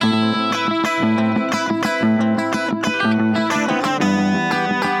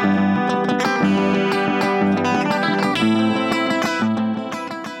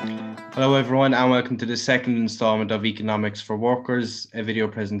everyone, and welcome to the second instalment of Economics for Workers, a video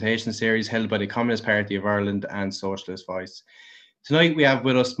presentation series held by the Communist Party of Ireland and Socialist Voice. Tonight we have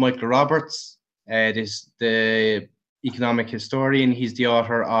with us Michael Roberts, the economic historian. He's the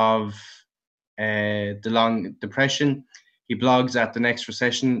author of The Long Depression. He blogs at The Next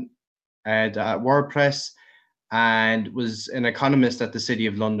Recession at WordPress and was an economist at the City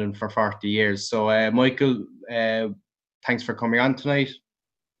of London for 40 years. So Michael, thanks for coming on tonight.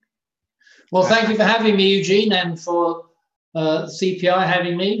 Well, thank you for having me, Eugene, and for CPI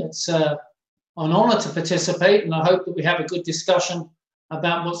having me. It's an honour to participate, and I hope that we have a good discussion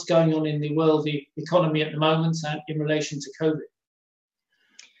about what's going on in the world economy at the moment and in relation to COVID.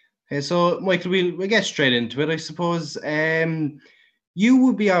 Okay, so Michael, we'll get straight into it, I suppose. You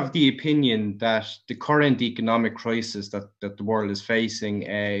would be of the opinion that the current economic crisis that the world is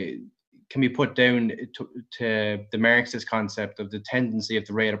facing can be put down to the Marxist concept of the tendency of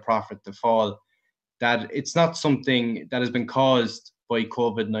the rate of profit to fall, that it's not something that has been caused by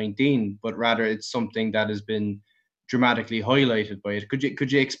COVID-19, but rather it's something that has been dramatically highlighted by it.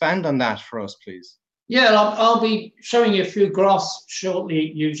 Could you expand on that for us, please? Yeah, I'll be showing you a few graphs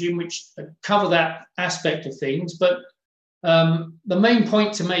shortly, Eugene, which cover that aspect of things. But the main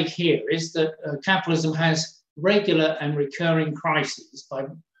point to make here is that capitalism has regular and recurring crises.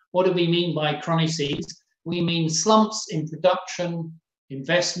 What do we mean by crises? We mean slumps in production,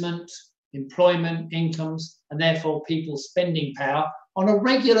 investment, employment, incomes, and therefore people's spending power on a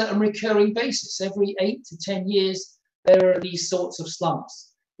regular and recurring basis. Every 8 to 10 years, there are these sorts of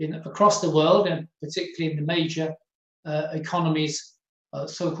slumps across the world, and particularly in the major economies,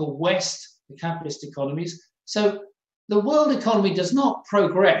 so-called West, the capitalist economies. So the world economy does not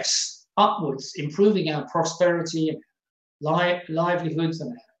progress upwards, improving our prosperity and livelihoods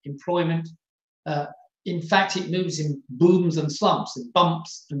and employment. In fact, it moves in booms and slumps, and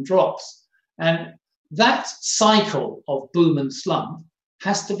bumps and drops. And that cycle of boom and slump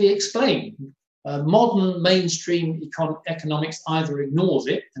has to be explained. Modern mainstream economics either ignores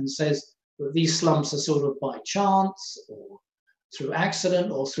it and says that these slumps are sort of by chance or through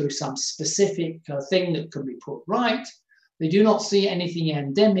accident or through some specific thing that can be put right. They do not see anything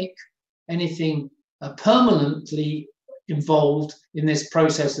endemic, anything permanently involved in this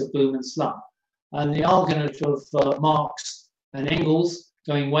process of boom and slump. And the argument of Marx and Engels,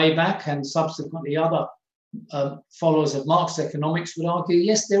 going way back, and subsequently other followers of Marxist economics would argue,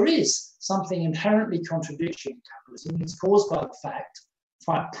 yes, there is something inherently contradictory in capitalism. It's caused by the fact,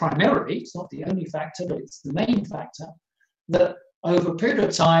 primarily, it's not the only factor, but it's the main factor, that over a period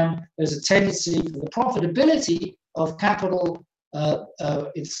of time, there's a tendency for the profitability of capital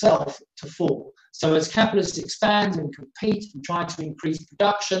itself to fall. So as capitalists expand and compete and try to increase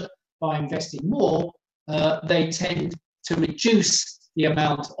production by investing more, they tend to reduce the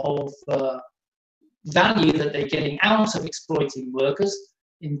amount of value that they're getting out of exploiting workers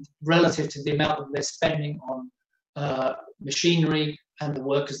in relative to the amount that they're spending on machinery and the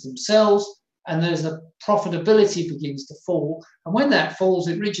workers themselves. And there's a profitability begins to fall. And when that falls,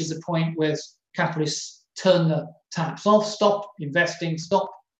 it reaches a point where capitalists turn the taps off, stop investing,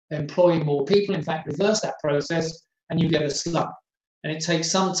 stop employing more people, in fact, reverse that process, and you get a slump. And it takes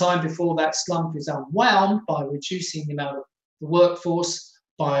some time before that slump is unwound by reducing the amount of the workforce,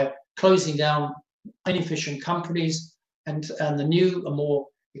 by closing down inefficient companies, and the new and more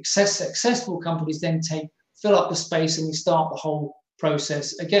successful companies then fill up the space, and we start the whole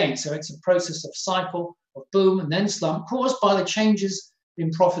process again. So it's a process of cycle of boom and then slump caused by the changes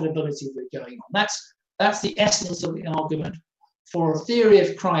in profitability that are going on. That's the essence of the argument for a theory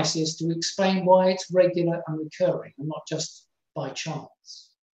of crisis, to explain why it's regular and recurring and not just by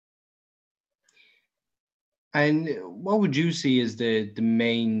chance. And what would you see as the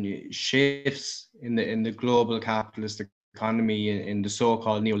main shifts in the global capitalist economy in the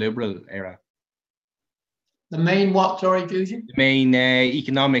so-called neoliberal era? The main what, sorry, Eugene? The main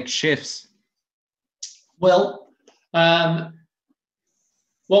economic shifts. Well,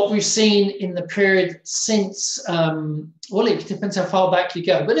 what we've seen in the period since, well, it depends how far back you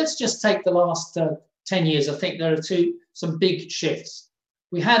go, but let's just take the last 10 years. I think there are some big shifts.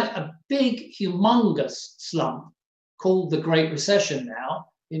 We had a big, humongous slump called the Great Recession now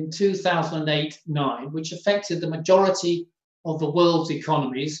in 2008-9, which affected the majority of the world's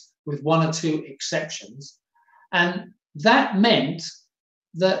economies with one or two exceptions. And that meant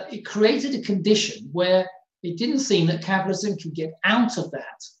that it created a condition where it didn't seem that capitalism could get out of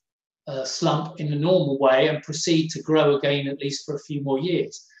that slump in a normal way and proceed to grow again, at least for a few more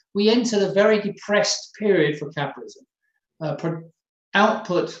years. We entered a very depressed period for capitalism. The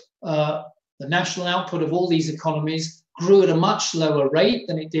national output of all these economies grew at a much lower rate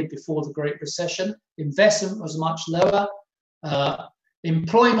than it did before the Great Recession. Investment was much lower.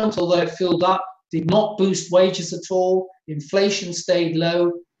 Employment, although it filled up, did not boost wages at all. Inflation stayed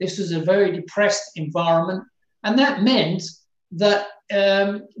low. This was a very depressed environment. And that meant that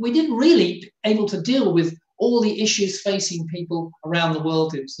we didn't really able to deal with all the issues facing people around the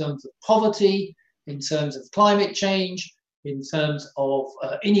world in terms of poverty, in terms of climate change, in terms of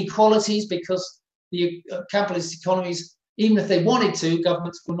inequalities, because the capitalist economies, even if they wanted to,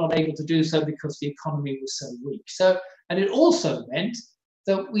 governments were not able to do so because the economy was so weak. So, and it also meant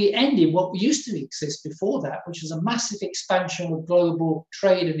that we ended what used to exist before that, which was a massive expansion of global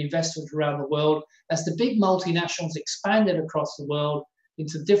trade and investment around the world as the big multinationals expanded across the world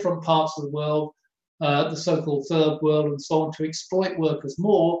into different parts of the world, the so-called third world and so on, to exploit workers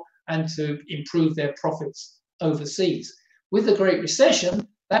more and to improve their profits overseas. With the Great Recession,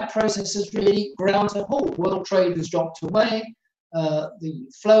 that process has really ground to a halt. World trade has dropped away. The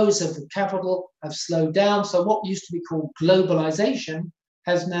flows of the capital have slowed down. So what used to be called globalization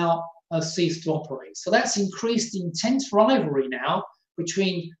has now ceased to operate. So that's increased the intense rivalry now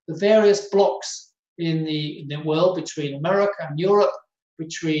between the various blocks in the world, between America and Europe,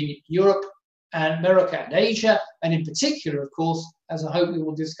 between Europe and America and Asia, and in particular, of course, as I hope we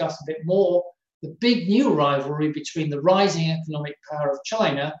will discuss a bit more, the big new rivalry between the rising economic power of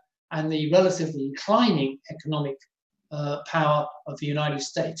China and the relatively declining economic power of the United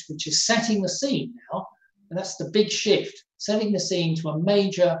States, which is setting the scene now. And that's the big shift, setting the scene to a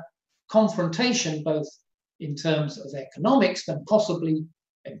major confrontation, both in terms of economics and possibly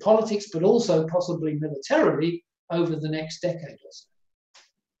in politics, but also possibly militarily over the next decade or so.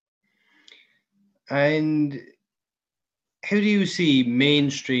 And how do you see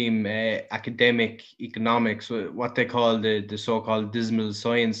mainstream academic economics, what they call the so-called dismal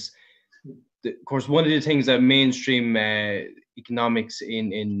science? Of course, one of the things that mainstream economics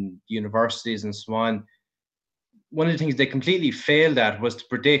in universities and so on, one of the things they completely failed at was to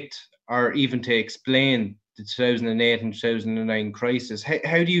predict or even to explain the 2008 and 2009 crisis.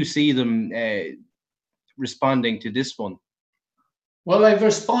 How do you see them responding to this one? Well, they've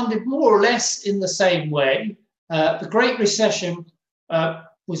responded more or less in the same way. The Great Recession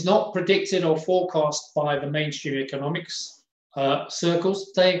was not predicted or forecast by the mainstream economics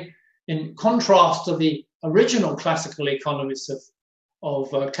circles. They, in contrast to the original classical economists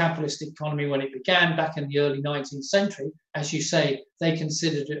of capitalist economy when it began back in the early 19th century, as you say, they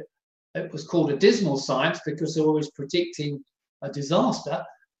considered it was called a dismal science because they're always predicting a disaster.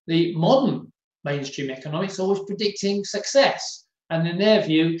 The modern mainstream economics are always predicting success. And in their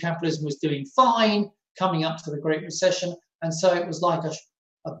view, capitalism was doing fine coming up to the Great Recession. And so it was like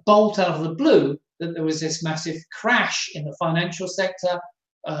a bolt out of the blue that there was this massive crash in the financial sector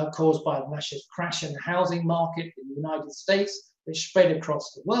caused by a massive crash in the housing market in the United States, which spread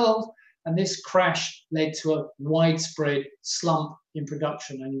across the world. And this crash led to a widespread slump in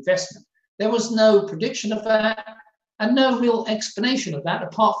production and investment. There was no prediction of that and no real explanation of that,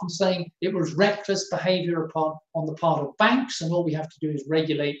 apart from saying it was reckless behavior on the part of banks, and all we have to do is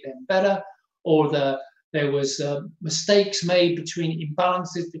regulate them better, or there was mistakes made between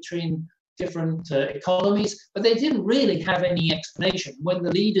imbalances between different economies, but they didn't really have any explanation. When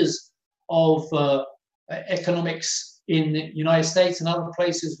the leaders of economics in the United States and other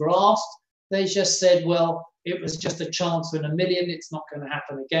places were asked, they just said, well, it was just a chance in a million, it's not going to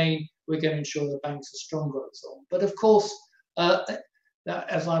happen again, we're going to ensure the banks are stronger and so on. But of course,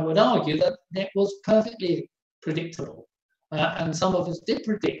 as I would argue, that was perfectly predictable. And some of us did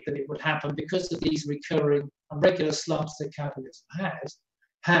predict that it would happen because of these recurring and regular slumps that capitalism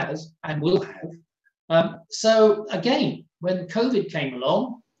has and will have. So again, when COVID came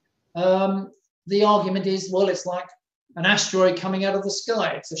along, the argument is, well, it's like an asteroid coming out of the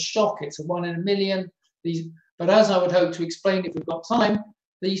sky. It's a shock. It's a 1 in a million. But as I would hope to explain if we've got time,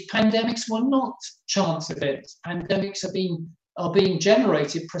 these pandemics were not chance events. Pandemics are being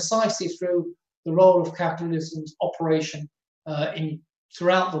generated precisely through the role of capitalism's operation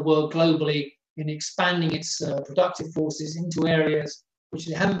throughout the world globally in expanding its productive forces into areas which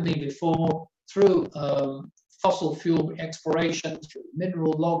they haven't been before, through fossil fuel exploration, through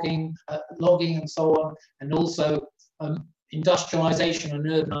mineral logging and so on, and also industrialization and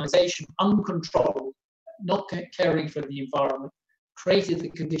urbanization, uncontrolled, not caring for the environment, created the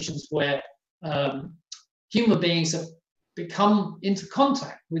conditions where human beings have become into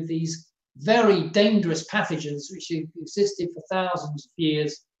contact with these very dangerous pathogens which existed for thousands of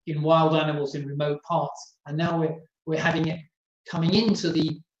years in wild animals in remote parts, and now we're having it coming into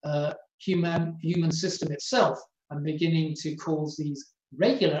the human system itself and beginning to cause these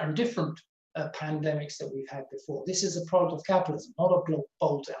regular and different pandemics that we've had before. This is a product of capitalism, not a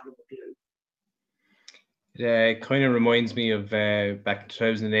bolt out of the blue. It kind of reminds me of back in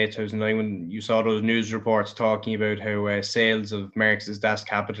 2008, 2009, when you saw those news reports talking about how sales of Marxist Das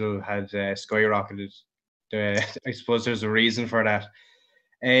Capital had skyrocketed. I suppose there's a reason for that.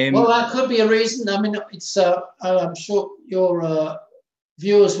 Well, that could be a reason. I mean, it's I'm sure your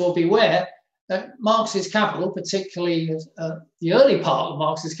viewers will be aware that Marxist Capital, particularly the early part of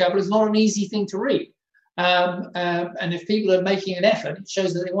Marxist Capital, is not an easy thing to read. And if people are making an effort, it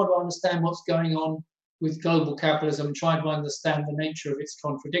shows that they want to understand what's going on with global capitalism and trying to understand the nature of its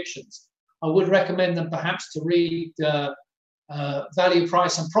contradictions. I would recommend them perhaps to read Value,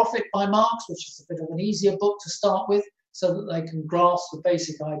 Price and Profit by Marx, which is a bit of an easier book to start with, so that they can grasp the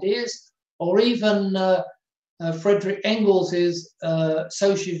basic ideas, or even Friedrich Engels'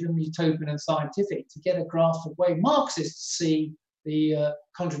 Socialism, Utopian and Scientific, to get a grasp of the way Marxists see the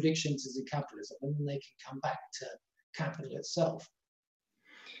contradictions in capitalism, and then they can come back to capital itself.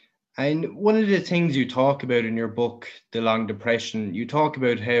 And one of the things you talk about in your book, The Long Depression, you talk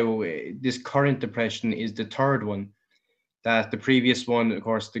about how this current depression is the third one. That the previous one, of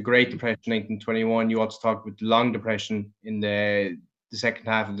course, the Great Depression, 1921, you also talked about the Long Depression in the second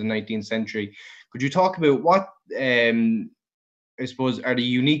half of the 19th century. Could you talk about what, I suppose, are the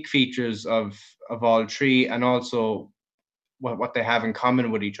unique features of all three, and also what they have in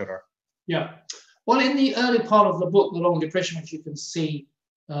common with each other? Yeah. Well, in the early part of the book, The Long Depression, which you can see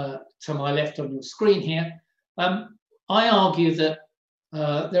to my left on your screen here, I argue that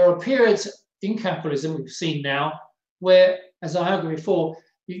there are periods in capitalism we've seen now where, as I argued before,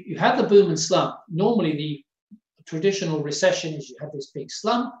 you have the boom and slump. Normally, the traditional recession is you have this big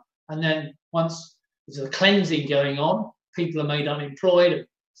slump, and then once there's a cleansing going on, people are made unemployed,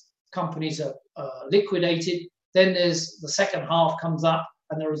 companies are liquidated, then there's the second half comes up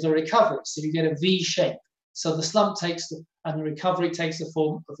and there is a recovery. So you get a V shape. So the slump and the recovery takes the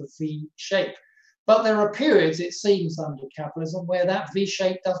form of a V shape. But there are periods, it seems, under capitalism where that V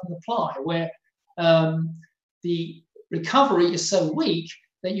shape doesn't apply, where the recovery is so weak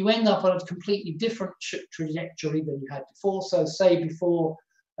that you end up on a completely different trajectory than you had before. So say before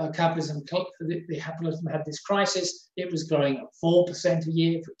capitalism had this crisis, it was growing at 4% a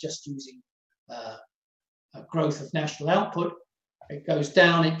year for just using growth of national output. It goes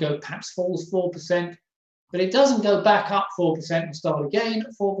down, perhaps falls 4%, but it doesn't go back up 4% and start again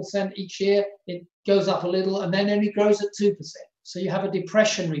at 4% each year. It goes up a little and then only grows at 2%. So you have a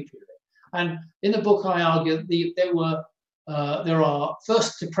depressionary period. And in the book, I argue there are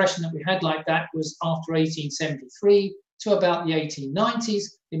first depression that we had like that was after 1873 to about the 1890s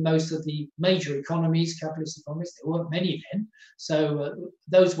in most of the major economies, capitalist economies. There weren't many then. So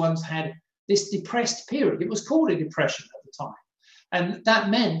those ones had this depressed period. It was called a depression at the time. And that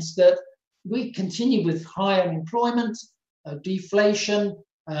meant that we continued with high unemployment, deflation,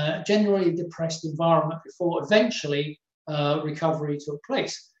 generally depressed environment before eventually recovery took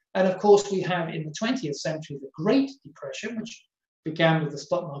place. And of course, we have in the 20th century the Great Depression, which began with the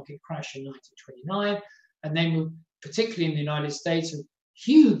stock market crash in 1929, and then particularly in the United States, a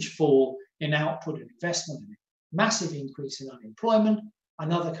huge fall in output and investment, and a massive increase in unemployment,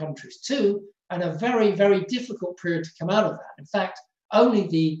 and other countries too, and a very, very difficult period to come out of that. In fact, only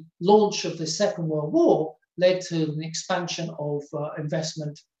the launch of the Second World War led to an expansion of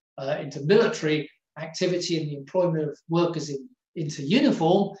investment into military activity and the employment of workers into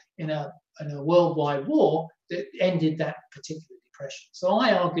uniform in a worldwide war that ended that particular depression. So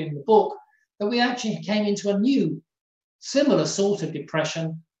I argue in the book that we actually came into a new, similar sort of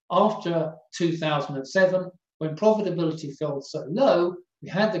depression after 2007, when profitability fell so low. We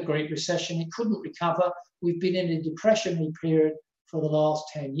had the Great Recession, it couldn't recover. We've been in a depressionary period for the last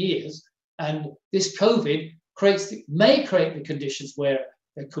 10 years. And this COVID may create the conditions where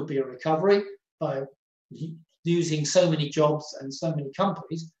there could be a recovery by losing so many jobs and so many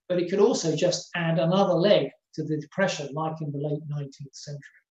companies, but it could also just add another leg to the depression, like in the late 19th century.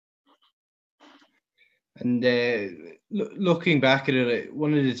 And looking back at it,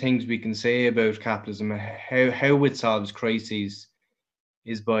 one of the things we can say about capitalism, how it solves crises,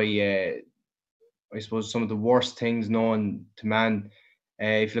 is by, I suppose, some of the worst things known to man.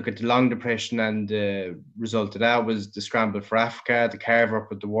 If you look at the Long Depression, and the result of that was the scramble for Africa, the carve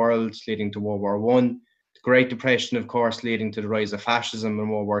up of the world, leading to World War I. The Great Depression, of course, leading to the rise of fascism in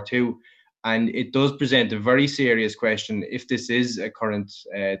World War II. And it does present a very serious question. If this is a current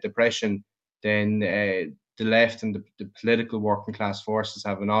depression, then the left and the political working class forces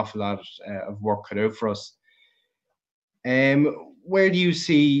have an awful lot of work cut out for us. Where do you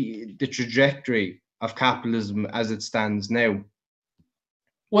see the trajectory of capitalism as it stands now?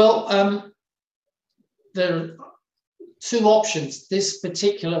 Well, there are two options. This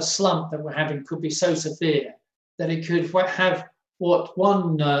particular slump that we're having could be so severe that it could have what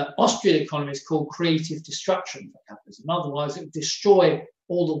one Austrian economist called creative destruction for capitalism. Otherwise, it would destroy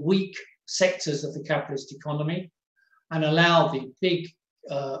all the weak sectors of the capitalist economy and allow the big,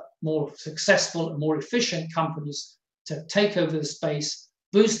 more successful and more efficient companies to take over the space,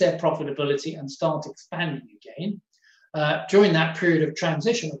 boost their profitability and start expanding again. During that period of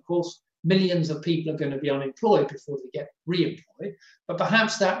transition, of course, millions of people are going to be unemployed before they get re-employed, but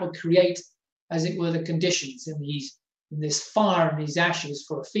perhaps that would create, as it were, the conditions in this fire and these ashes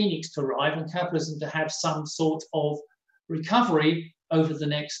for a phoenix to arrive and capitalism to have some sort of recovery over the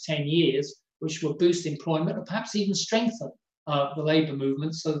next 10 years, which will boost employment and perhaps even strengthen the labour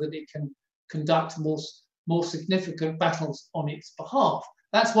movement so that it can conduct more significant battles on its behalf.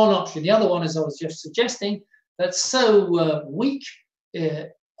 That's one option. The other one, as I was just suggesting, that's so weak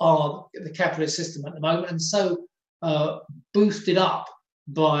are the capitalist system at the moment and so boosted up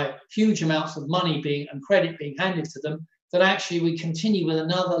by huge amounts of money and credit being handed to them, that actually we continue with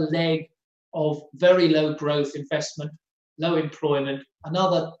another leg of very low growth investment, low employment,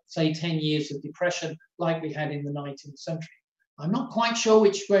 another, say, 10 years of depression like we had in the 19th century. I'm not quite sure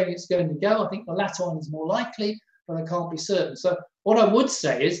which way it's going to go. I think the latter one is more likely, but I can't be certain. So what I would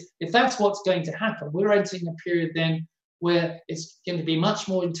say is, if that's what's going to happen, we're entering a period then where it's going to be much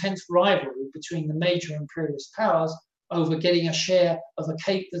more intense rivalry between the major imperialist powers over getting a share of a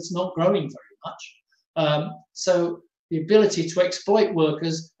cake that's not growing very much. So the ability to exploit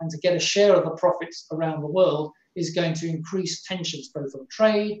workers and to get a share of the profits around the world is going to increase tensions both on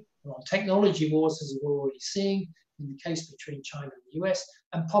trade and on technology wars, as we're already seeing in the case between China and the US,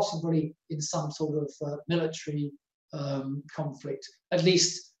 and possibly in some sort of military conflict, at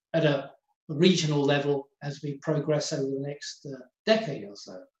least at a regional level as we progress over the next decade or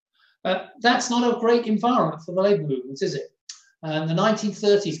so. That's not a great environment for the labour movements, is it? And the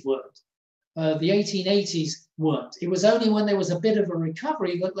 1930s weren't. The 1880s weren't. It was only when there was a bit of a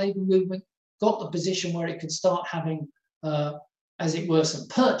recovery that labour movement got the position where it could start having, as it were, some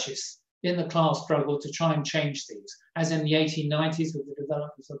purchase in the class struggle to try and change things, as in the 1890s with the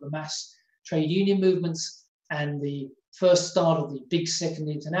development of the mass trade union movements and the first start of the big second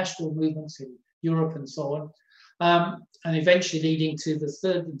international movements in Europe and so on, and eventually leading to the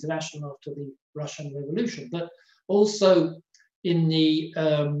third international after the Russian Revolution. But also in the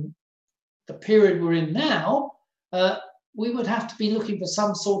period we're in now, we would have to be looking for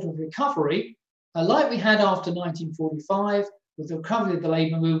some sort of recovery, like we had after 1945, with the recovery of the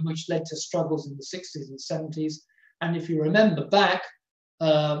labour movement, which led to struggles in the 60s and 70s. And if you remember back,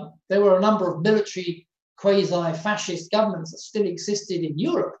 there were a number of military quasi-fascist governments that still existed in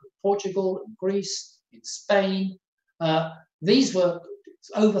Europe, Portugal, Greece, in Spain. These were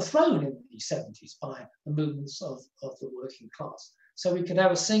overthrown in the 70s by the movements of the working class. So we could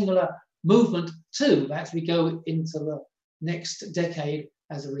have a singular movement too as we go into the next decade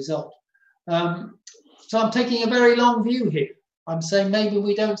as a result. So I'm taking a very long view here. I'm saying maybe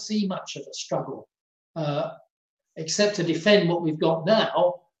we don't see much of a struggle, except to defend what we've got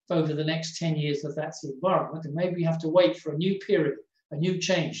now over the next 10 years, if that's the environment. And maybe we have to wait for a new period, a new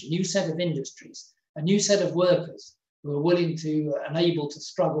change, a new set of industries, a new set of workers who are willing to and able to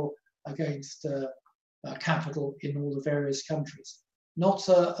struggle against capital in all the various countries. Not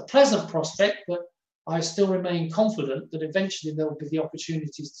a pleasant prospect, but I still remain confident that eventually there will be the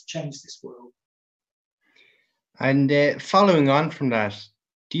opportunities to change this world. And following on from that,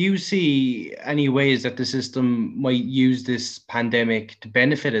 do you see any ways that the system might use this pandemic to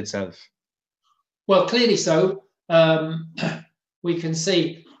benefit itself? Well, clearly so. We can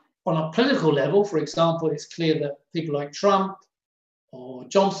see on a political level, for example, it's clear that people like Trump or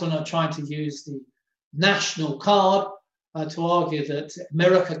Johnson are trying to use the national card to argue that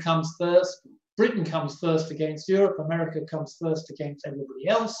America comes first, Britain comes first against Europe, America comes first against everybody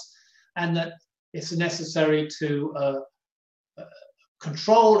else, and that it's necessary to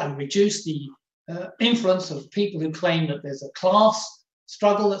control and reduce the influence of people who claim that there's a class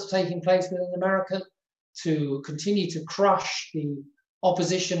struggle that's taking place within America, to continue to crush the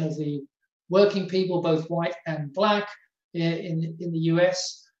opposition of the working people, both white and black, in the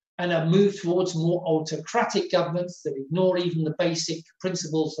US, and a move towards more autocratic governments that ignore even the basic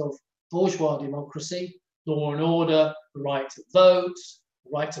principles of bourgeois democracy, law and order, the right to vote,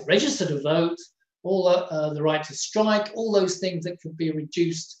 the right to register to vote, all the right to strike, all those things that could be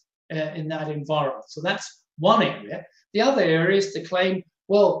reduced in that environment. So that's one area. The other area is to claim,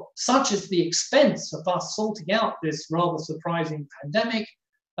 well, such is the expense of us sorting out this rather surprising pandemic,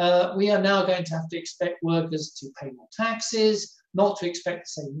 we are now going to have to expect workers to pay more taxes, not to expect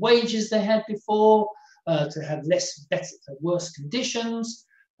the same wages they had before, to have worse conditions,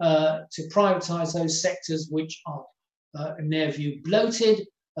 to privatise those sectors which are, in their view, bloated,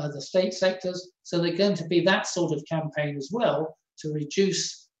 the state sectors. So they're going to be that sort of campaign as well to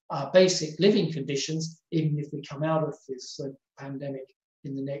reduce basic living conditions, even if we come out of this pandemic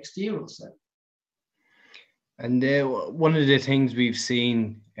in the next year or so. And one of the things we've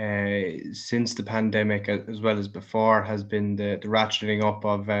seen since the pandemic, as well as before, has been the ratcheting up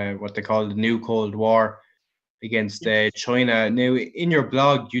of what they call the new Cold War against China. Now, in your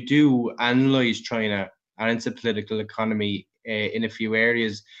blog, you do analyse China and its political economy in a few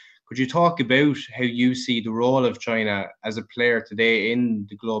areas. Could you talk about how you see the role of China as a player today in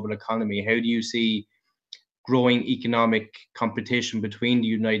the global economy? How do you see growing economic competition between the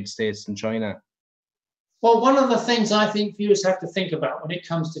United States and China? Well, one of the things I think viewers have to think about when it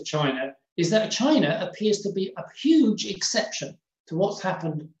comes to China is that China appears to be a huge exception to what's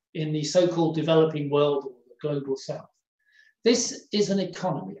happened in the so-called developing world or the global south. This is an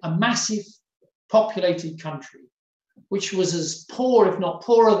economy, a massive populated country, which was as poor, if not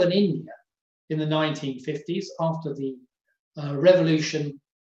poorer, than India in the 1950s after the revolution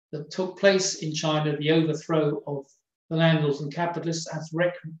that took place in China, the overthrow of the landlords and capitalists as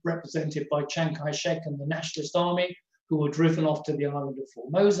represented by Chiang Kai-shek and the Nationalist Army, who were driven off to the island of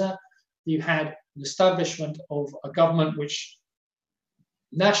Formosa. You had an establishment of a government which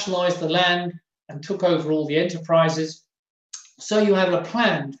nationalized the land and took over all the enterprises. So you have a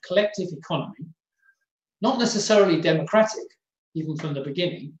planned collective economy, not necessarily democratic, even from the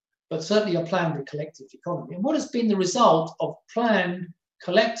beginning, but certainly a planned collective economy. And what has been the result of planned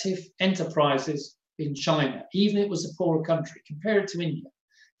collective enterprises in China, even if it was a poorer country, compared to India?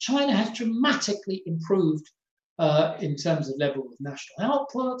 China has dramatically improved in terms of level of national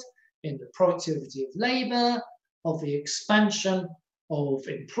output, in the productivity of labor, of the expansion of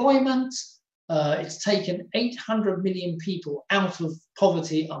employment. It's taken 800 million people out of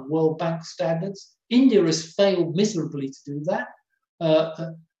poverty on World Bank standards. India has failed miserably to do that,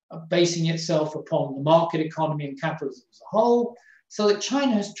 basing itself upon the market economy and capitalism as a whole, so that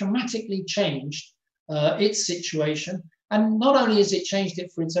China has dramatically changed its situation. And not only has it changed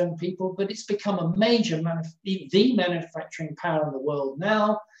it for its own people, but it's become a major, the manufacturing power in the world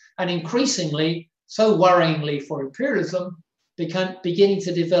now, and increasingly, so worryingly for imperialism, beginning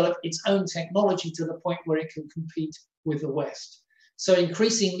to develop its own technology to the point where it can compete with the West. So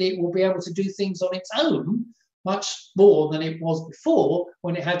increasingly, it will be able to do things on its own, much more than it was before,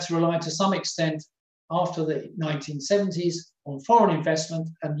 when it had to rely to some extent after the 1970s on foreign investment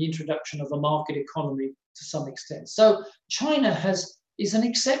and the introduction of a market economy to some extent. So China is an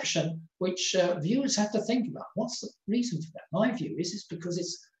exception which viewers have to think about. What's the reason for that? My view is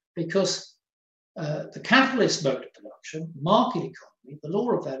because the capitalist mode of production, market economy, the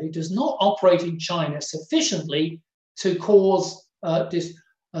law of value, does not operate in China sufficiently to cause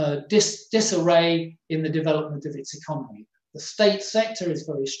disarray in the development of its economy. The state sector is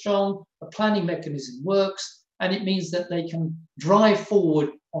very strong, the planning mechanism works, and it means that they can drive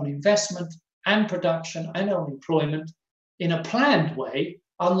forward on investment and production and on employment in a planned way,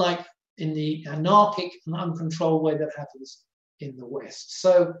 unlike in the anarchic and uncontrolled way that happens in the West.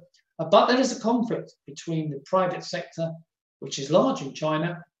 So, but there is a conflict between the private sector, which is large in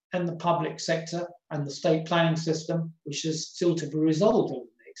China, and the public sector and the state planning system, which is still to be resolved over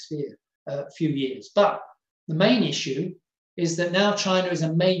the next few years. But the main issue is that now China is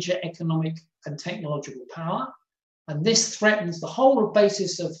a major economic and technological power, and this threatens the whole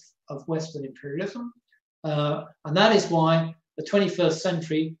basis of Western imperialism. And that is why the 21st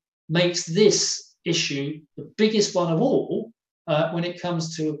century makes this issue the biggest one of all when it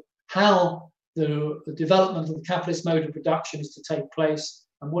comes to how the development of the capitalist mode of production is to take place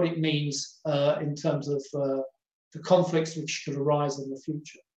and what it means in terms of the conflicts which could arise in the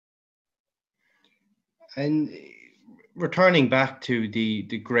future. And returning back to the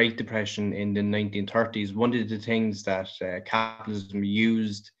Great Depression in the 1930s, one of the things that capitalism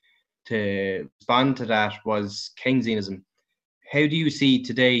used to respond to that was Keynesianism. How do you see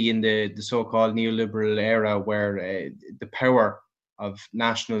today in the so-called neoliberal era, where the power of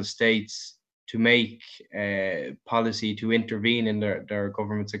national states to make policy, to intervene in their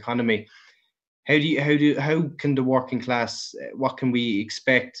government's economy, how can the working class, what can we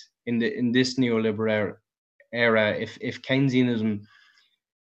expect in this neoliberal era if Keynesianism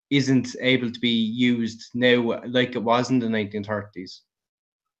isn't able to be used now like it was in the 1930s?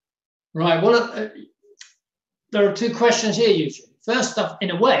 Right. Well, there are two questions here, usually. First off,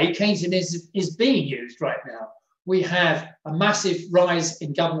 in a way, Keynesianism is being used right now. We have a massive rise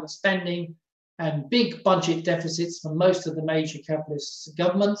in government spending and big budget deficits for most of the major capitalist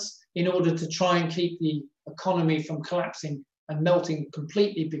governments in order to try and keep the economy from collapsing and melting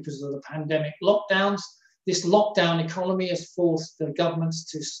completely because of the pandemic lockdowns. This lockdown economy has forced the governments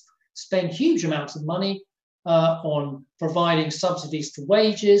to spend huge amounts of money on providing subsidies to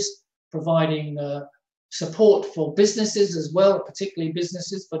wages, providing support for businesses as well, particularly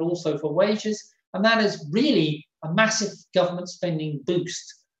businesses, but also for wages. And that is really a massive government spending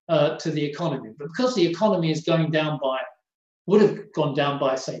boost to the economy. But because the economy is going down would have gone down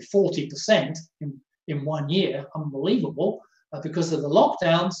by, say, 40% in 1 year, unbelievable, because of the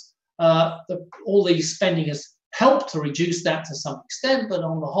lockdowns, all these spending has helped to reduce that to some extent, but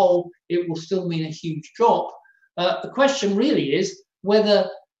on the whole, it will still mean a huge drop. The question really is whether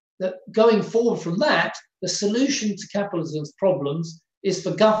going forward from that, the solution to capitalism's problems is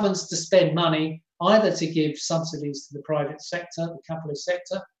for governments to spend money either to give subsidies to the private sector, the capitalist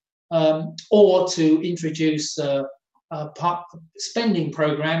sector, or to introduce spending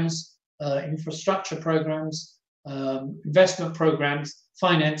programs, infrastructure programs, investment programs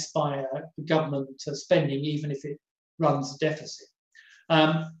financed by government spending, even if it runs a deficit.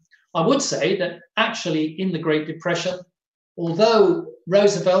 I would say that actually in the Great Depression, although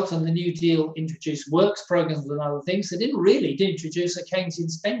Roosevelt and the New Deal introduced works programs and other things, they didn't really introduce a Keynesian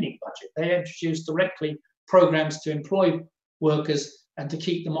spending budget. They introduced directly programs to employ workers and to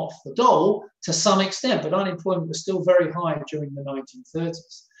keep them off the dole to some extent, but unemployment was still very high during the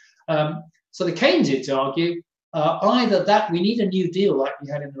 1930s. So the Keynesians argue either that we need a New Deal like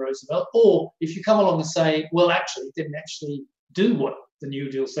we had in the Roosevelt, or if you come along and say, well, actually, it didn't actually do what the New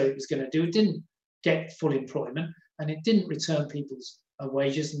Deal said it was going to do. It didn't get full employment, and it didn't return people's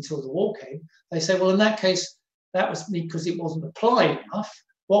wages until the war came. They say, well, in that case, that was because it wasn't applied enough.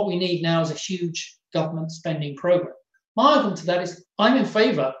 What we need now is a huge government spending program. My argument to that is I'm in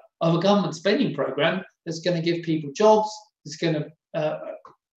favor of a government spending program that's going to give people jobs, that's going to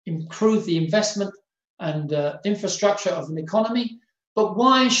improve the investment and infrastructure of an economy. But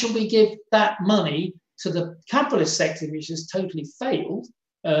why should we give that money to the capitalist sector, which has totally failed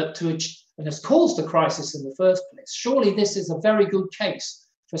and has caused the crisis in the first place? Surely this is a very good case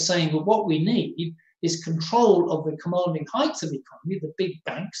for saying that what we need is control of the commanding heights of the economy, the big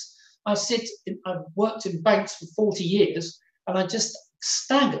banks. I've worked in banks for 40 years, and I just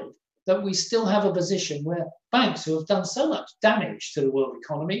staggered that we still have a position where banks who have done so much damage to the world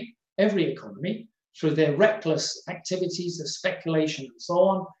economy, every economy, through their reckless activities of speculation and so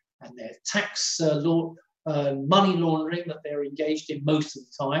on, and their tax money laundering that they're engaged in most of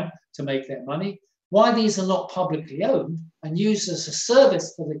the time to make their money, why these are not publicly owned and used as a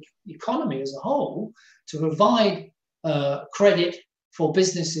service for the economy as a whole to provide credit for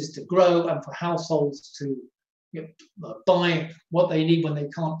businesses to grow and for households to buy what they need when they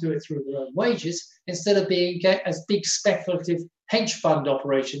can't do it through their own wages, instead of being as big speculative hedge fund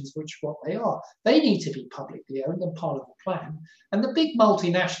operations, which what they are. They need to be publicly owned and part of the plan. And the big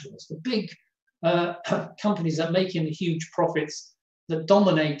multinationals, the big companies that are making the huge profits that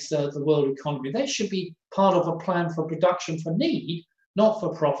dominate the world economy, they should be part of a plan for production for need, not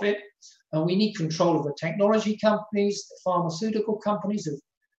for profit. And we need control of the technology companies, the pharmaceutical companies who've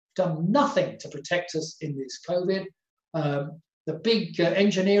done nothing to protect us in this COVID. The big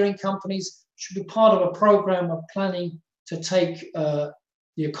engineering companies should be part of a program of planning to take the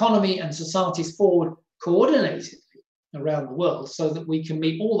economy and societies forward coordinatedly around the world so that we can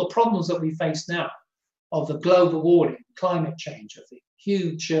meet all the problems that we face now of the global warming, climate change, of the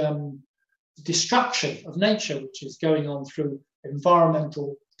huge destruction of nature, which is going on through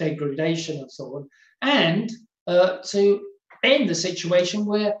environmental degradation and so on, and to end the situation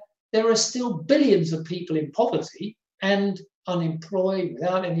where there are still billions of people in poverty and unemployed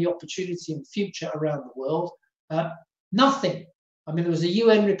without any opportunity in future around the world. Nothing. I mean, there was a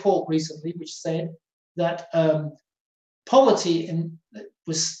UN report recently which said that poverty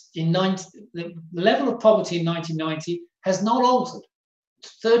the level of poverty in 1990 has not altered.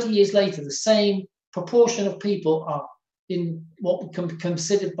 30 years later, the same proportion of people are in what can be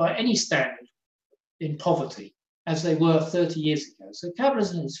considered by any standard in poverty as they were 30 years ago. So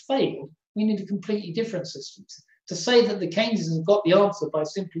capitalism has failed. We need a completely different system. To say that the Keynesians have got the answer by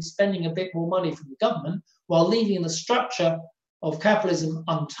simply spending a bit more money from the government while leaving the structure of capitalism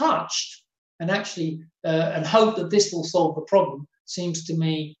untouched and actually and hope that this will solve the problem seems to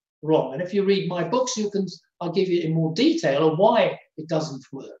me wrong. And if you read my books, I'll give you in more detail on why it doesn't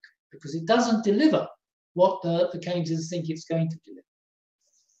work, because it doesn't deliver what the Keynesians think it's going to deliver.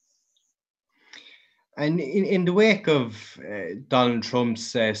 And in the wake of Donald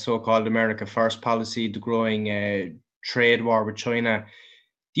Trump's so-called America First policy, the growing trade war with China,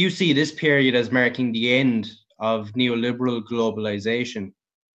 Do you see this period as marking the end of neoliberal globalization?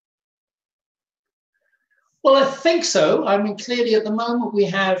 Well, I think so. I mean, clearly at the moment we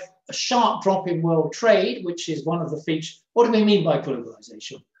have a sharp drop in world trade, which is one of the features. What do we mean by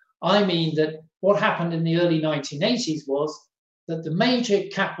globalization? I mean that what happened in the early 1980s was that the major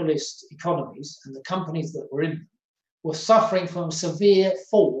capitalist economies and the companies that were in them were suffering from a severe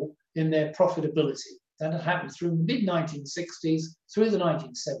fall in their profitability. That had happened through the mid-1960s, through the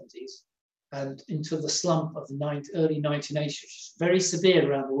 1970s, and into the slump of the early 1980s, which is very severe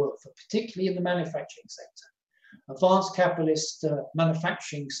around the world, particularly in the manufacturing sector. Advanced capitalist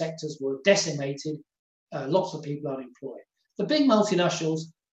manufacturing sectors were decimated, lots of people unemployed. The big multinationals'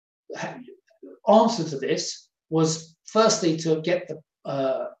 answer to this was firstly to get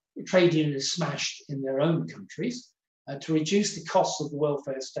the trade unions smashed in their own countries, to reduce the costs of the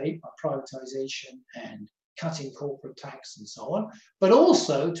welfare state by privatization and cutting corporate tax and so on, but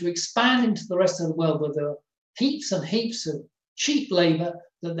also to expand into the rest of the world where there are heaps and heaps of cheap labor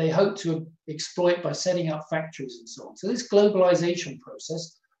that they hope to exploit by setting up factories and so on. So this globalization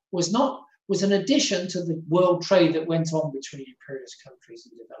process was an addition to the world trade that went on between imperialist countries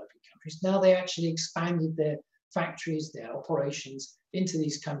and developing countries. Now they actually expanded their factories, their operations into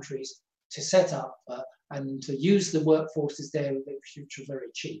these countries to set up and to use the workforces there, which are very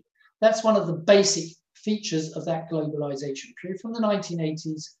cheap. That's one of the basic features of that globalization period from the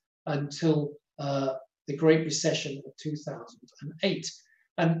 1980s until the Great Recession of 2008.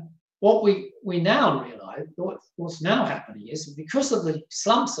 And what we now realize, what's now happening is because of the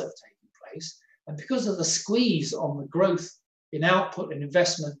slumps that have taken place and because of the squeeze on the growth in output and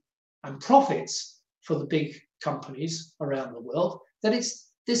investment and profits for the big companies around the world, that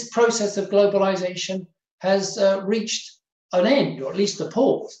this process of globalization has reached an end, or at least a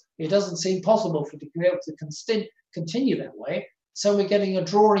pause. It doesn't seem possible for it to be able to continue that way. So we're getting a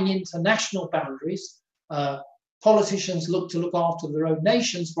drawing into national boundaries. Politicians look to look after their own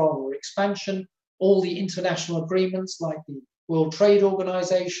nations rather than expansion. All the international agreements like the World Trade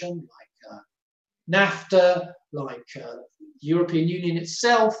Organization, like NAFTA, like the European Union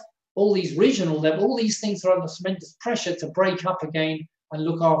itself, all these regional level, all these things are under tremendous pressure to break up again and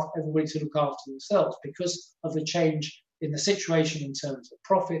everybody to look after themselves because of the change in the situation in terms of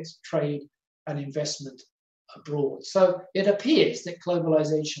profits, trade, and investment abroad. So it appears that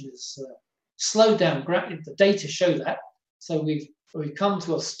globalization is slowed down. The data show that. So we've come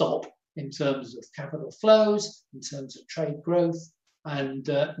to a stop in terms of capital flows, in terms of trade growth, and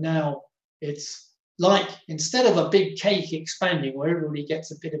now it's like instead of a big cake expanding where everybody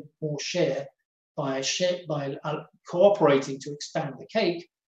gets a bit of more share by cooperating to expand the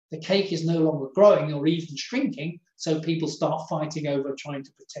cake is no longer growing or even shrinking, so people start fighting over trying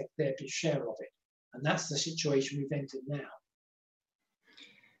to protect their share of it. And that's the situation we've entered now.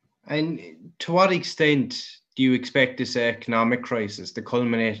 And to what extent do you expect this economic crisis to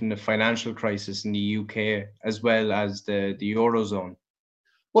culminate in a financial crisis in the UK as well as the Eurozone?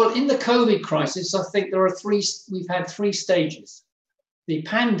 Well, in the COVID crisis, I think we've had three stages. The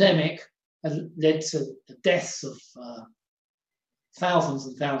pandemic has led to the deaths of thousands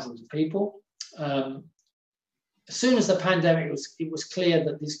and thousands of people. As soon as the pandemic it was clear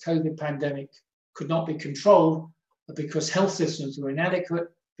that this COVID pandemic could not be controlled because health systems were inadequate,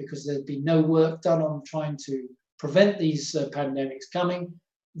 because there'd been no work done on trying to prevent these pandemics coming,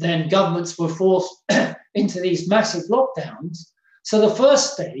 then governments were forced into these massive lockdowns. So the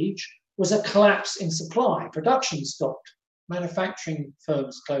first stage was a collapse in supply. Production stopped. Manufacturing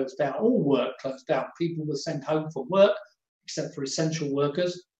firms closed down. All work closed down. People were sent home from work, except for essential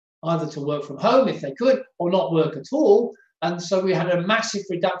workers, either to work from home if they could or not work at all. And so we had a massive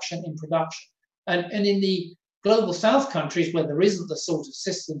reduction in production. And in the global south countries where there isn't the sort of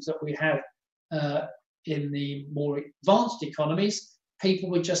systems that we have in the more advanced economies, people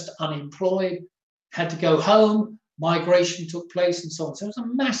were just unemployed, had to go home, migration took place and so on. So it was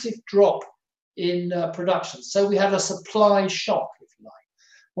a massive drop in production. So we had a supply shock, if you like.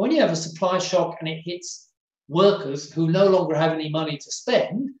 When you have a supply shock and it hits workers who no longer have any money to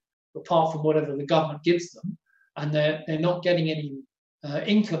spend, apart from whatever the government gives them, and they're not getting any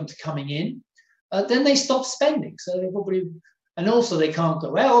income coming in, then they stop spending. So they probably, and also they can't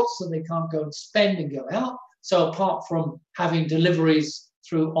go out, so they can't go and spend and go out. So apart from having deliveries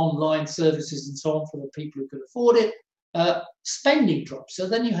through online services and so on for the people who can afford it, spending drops. So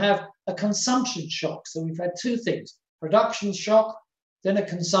then you have a consumption shock. So we've had two things, production shock, then a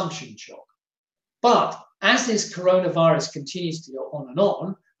consumption shock. But as this coronavirus continues to go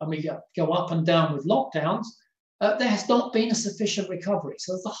on, and we go up and down with lockdowns, there has not been a sufficient recovery.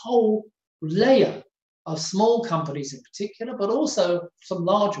 So the whole layer of small companies in particular, but also some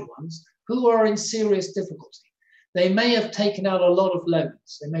larger ones who are in serious difficulty. They may have taken out a lot of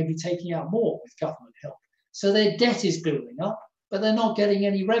loans. They may be taking out more with government help. So their debt is building up, but they're not getting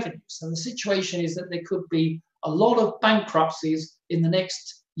any revenue. So the situation is that there could be a lot of bankruptcies in the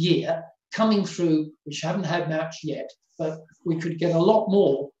next year coming through, which haven't had much yet, but we could get a lot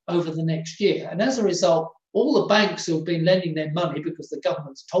more over the next year. And as a result, all the banks who have been lending their money because the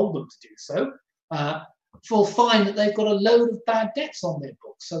government's told them to do so will find that they've got a load of bad debts on their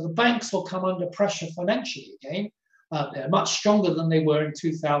books. So the banks will come under pressure financially again. They're much stronger than they were in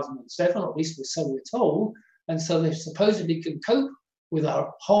 2007, or at least so we're told. And so they supposedly can cope with a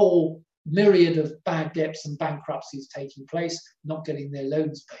whole myriad of bad debts and bankruptcies taking place, not getting their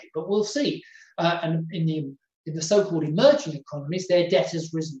loans paid. But we'll see. And in the so-called emerging economies, their debt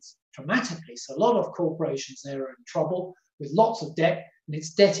has risen dramatically. So a lot of corporations there are in trouble with lots of debt, and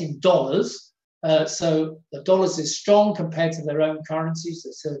it's debt in dollars. So the dollars is strong compared to their own currencies,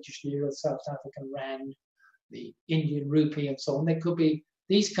 the Turkish lira, South African rand, the Indian rupee, and so on.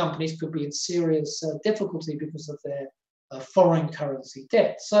 These companies could be in serious difficulty because of their foreign currency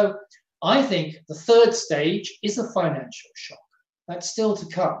debt. So I think the third stage is a financial shock. That's still to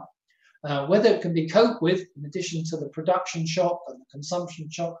come. Whether it can be coped with, in addition to the production shock and the consumption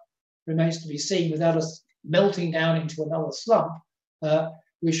shock, remains to be seen without us melting down into another slump.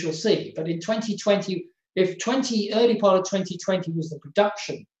 We shall see. But in 2020, if early part of 2020 was the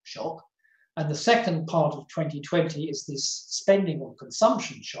production shock, and the second part of 2020 is this spending or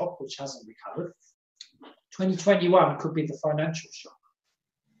consumption shock, which hasn't recovered, 2021 could be the financial shock.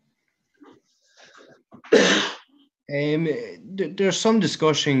 There's some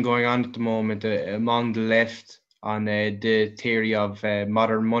discussion going on at the moment among the left on the theory of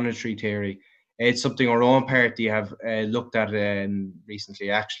modern monetary theory. It's something our own party have looked at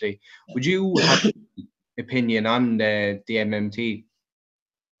recently, actually. Would you have an opinion on the MMT?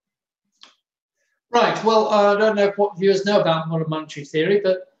 Right. Well, I don't know what viewers know about modern monetary theory,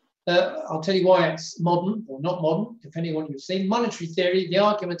 but I'll tell you why it's modern or not modern, depending on what you've seen. Monetary theory, the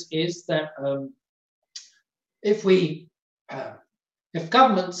argument is that if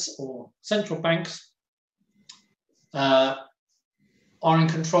governments or central banks are in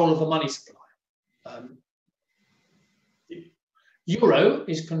control of the money supply, the euro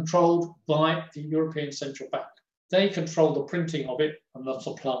is controlled by the European Central Bank. They control the printing of it and the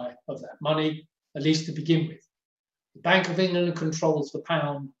supply of that money, at least to begin with. The Bank of England controls the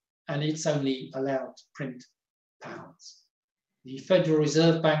pound, and it's only allowed to print pounds. The Federal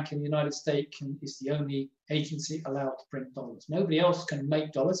Reserve Bank in the United States is the only agency allowed to print dollars. Nobody else can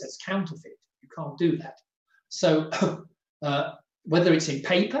make dollars. It's counterfeit. You can't do that. So whether it's in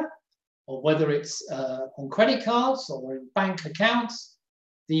paper or whether it's on credit cards or in bank accounts,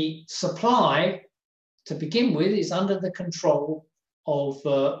 the supply to begin with is under the control of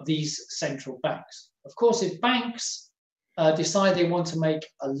these central banks. Of course, if banks decide they want to make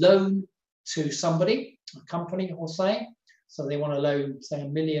a loan to somebody, a company or say, so they want to loan, say,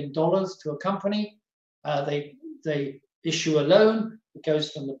 $1 million to a company, they issue a loan, it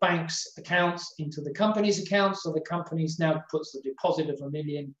goes from the bank's accounts into the company's accounts, so the company now puts the deposit of $1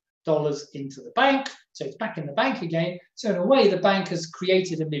 million into the bank, so it's back in the bank again. So in a way, the bank has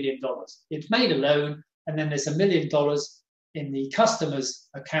created $1 million. It's made a loan, and then there's $1 million in the customer's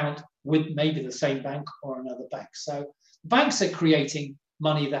account with maybe the same bank or another bank. So banks are creating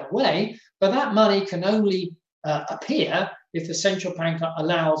money that way, but that money can only appear if the central bank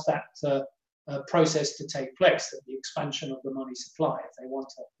allows that process to take place, the expansion of the money supply. If they want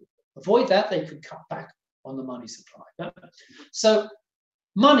to avoid that, they could cut back on the money supply. So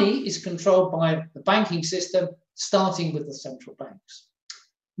money is controlled by the banking system, starting with the central banks.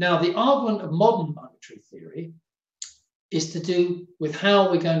 Now, the argument of modern monetary theory is to do with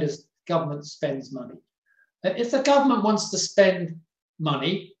how government spends money. If the government wants to spend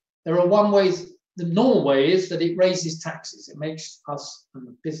money, there are the normal way is that it raises taxes. It makes us and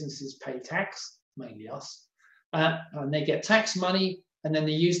the businesses pay tax, mainly us, and they get tax money, and then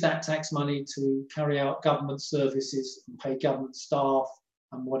they use that tax money to carry out government services and pay government staff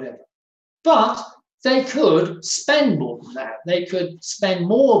and whatever. But they could spend more than that. They could spend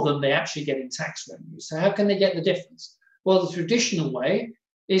more than they actually get in tax revenue. So how can they get the difference? Well, the traditional way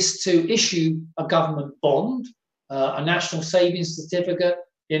is to issue a government bond, a national savings certificate.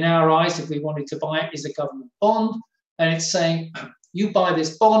 In our eyes, if we wanted to buy it, is a government bond. And it's saying, you buy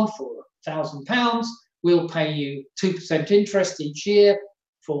this bond for £1,000, we'll pay you 2% interest each year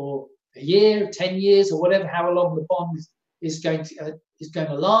for a year, 10 years, or whatever, how long the bond is going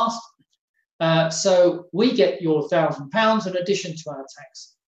to last. So we get your £1,000 in addition to our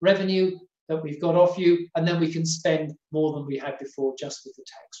tax revenue. that we've got off you, and then we can spend more than we had before just with the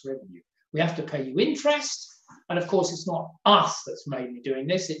tax revenue. We have to pay you interest, and of course it's not us that's mainly doing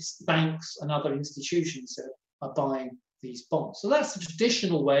this, it's banks and other institutions that are buying these bonds. So that's the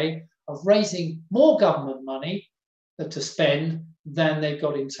traditional way of raising more government money to spend than they've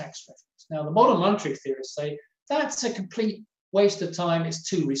got in tax revenues. Now, the modern monetary theorists say that's a complete waste of time, it's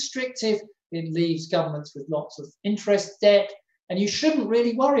too restrictive, it leaves governments with lots of interest, debt, and you shouldn't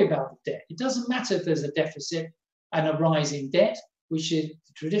really worry about the debt. It doesn't matter if there's a deficit and a rising debt, which is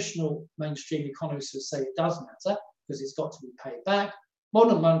the traditional mainstream economists would say it does matter because it's got to be paid back.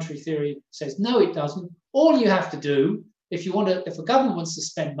 Modern monetary theory says no, it doesn't. All you have to do if a government wants to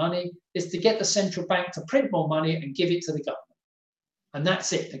spend money is to get the central bank to print more money and give it to the government. And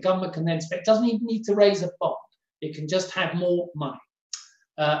that's it. The government can then spend. It doesn't even need to raise a bond. It can just have more money.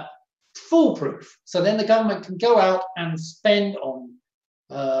 Foolproof. So then the government can go out and spend on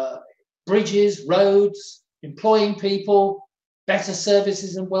bridges, roads, employing people, better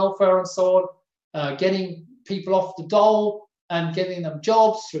services and welfare and so on, getting people off the dole and giving them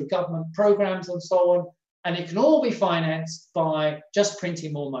jobs through government programs and so on. And it can all be financed by just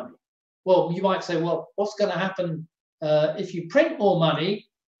printing more money. Well, you might say, well, what's going to happen if you print more money?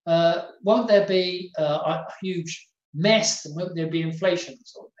 Won't there be a huge mess? Won't there be inflation?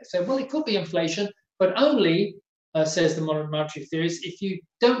 So they say, well, it could be inflation, but only, says the modern monetary theorist, if you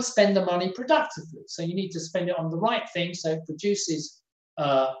don't spend the money productively. So you need to spend it on the right thing so it produces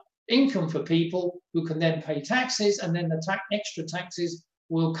income for people who can then pay taxes, and then the extra taxes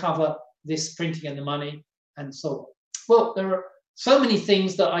will cover this printing of the money and so on. Well, there are so many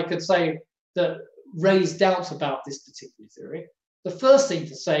things that I could say that raise doubts about this particular theory. The first thing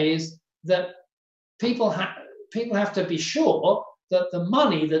to say is that people have to be sure that the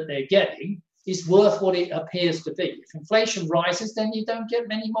money that they're getting is worth what it appears to be. If inflation rises, then you don't get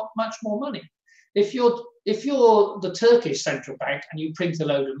much more money. If you're the Turkish central bank and you print a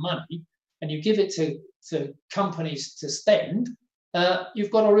load of money and you give it to companies to spend,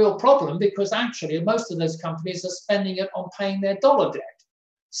 you've got a real problem, because actually most of those companies are spending it on paying their dollar debt.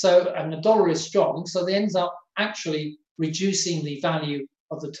 So, and the dollar is strong, so they ends up actually reducing the value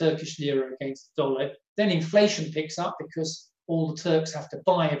of the Turkish lira against the dollar. Then inflation picks up because all the Turks have to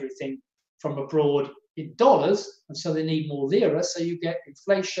buy everything from abroad in dollars, and so they need more lira. So you get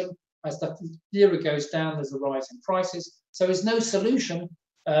inflation. As the lira goes down, there's a rise in prices. So there's no solution,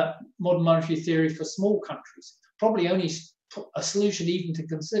 modern monetary theory, for small countries. Probably only a solution even to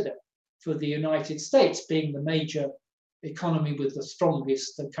consider for the United States, being the major economy with the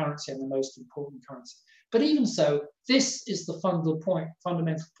strongest currency and the most important currency. But even so, this is the fundamental point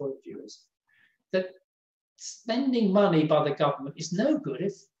of view, is that spending money by the government is no good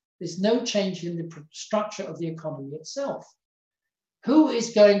if there's no change in the structure of the economy itself. Who is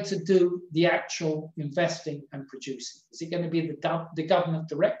going to do the actual investing and producing? Is it going to be the government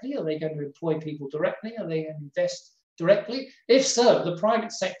directly? Are they going to employ people directly? Are they going to invest directly? If so, the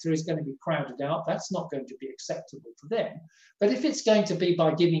private sector is going to be crowded out. That's not going to be acceptable for them. But if it's going to be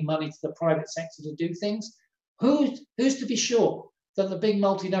by giving money to the private sector to do things, who's to be sure that the big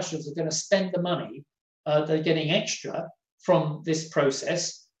multinationals are going to spend the money they're getting extra from this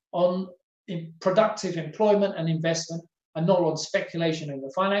process on productive employment and investment, and not on speculation in the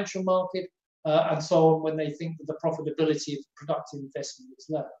financial market and so on, when they think that the profitability of productive investment is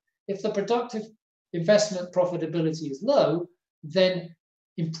low? If the productive investment profitability is low, then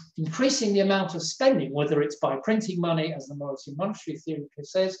increasing the amount of spending, whether it's by printing money, as the monetary theory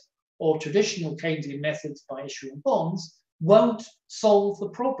says, or traditional Keynesian methods by issuing bonds, won't solve the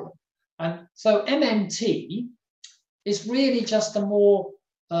problem. And so MMT is really just a more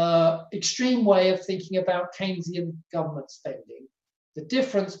extreme way of thinking about Keynesian government spending. The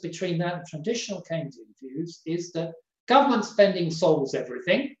difference between that and traditional Keynesian views is that government spending solves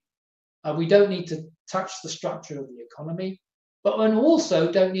everything. We don't need to touch the structure of the economy, but we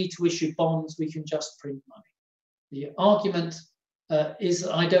also don't need to issue bonds. We can just print money. The argument is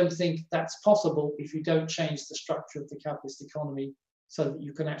that I don't think that's possible if you don't change the structure of the capitalist economy so that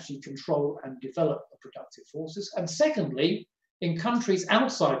you can actually control and develop the productive forces. And secondly, in countries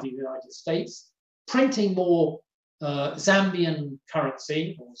outside the United States, printing more Zambian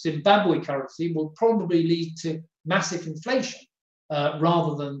currency or Zimbabwe currency will probably lead to massive inflation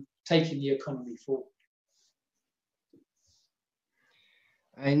rather than taking the economy forward.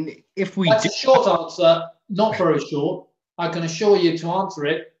 And if we That's a short answer, not very short. I can assure you, to answer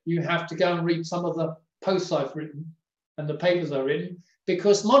it, you have to go and read some of the posts I've written and the papers I've written,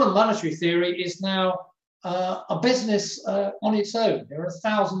 because modern monetary theory is now a business on its own. There are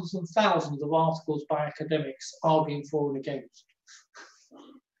thousands and thousands of articles by academics arguing for and against.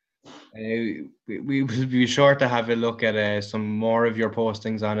 We will be sure to have a look at some more of your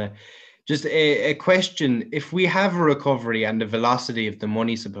postings on it. Just a question: if we have a recovery and the velocity of the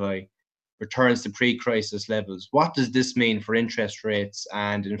money supply returns to pre-crisis levels, what does this mean for interest rates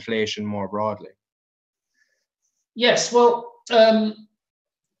and inflation more broadly? Yes, well,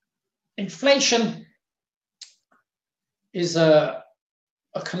 inflation is a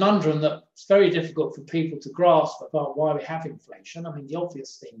conundrum that's very difficult for people to grasp about why we have inflation. I mean, the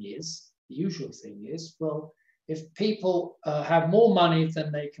obvious thing is, the usual thing is, well, if people have more money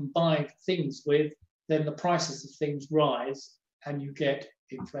than they can buy things with, then the prices of things rise and you get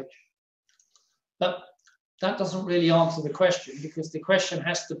inflation. But that doesn't really answer the question, because the question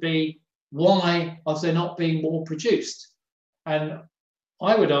has to be, why are there not being more produced? And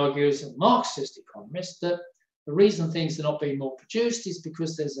I would argue, as a Marxist economist, that the reason things are not being more produced is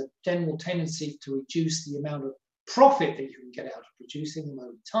because there's a general tendency to reduce the amount of profit that you can get out of producing them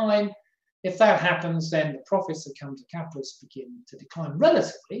over time. If that happens, then the profits that come to capitalists begin to decline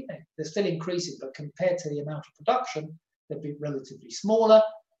relatively. They're still increasing, but compared to the amount of production, they'll be relatively smaller.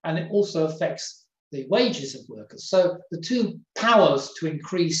 And it also affects the wages of workers. So the two powers to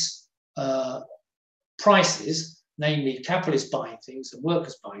increase prices, namely capitalists buying things and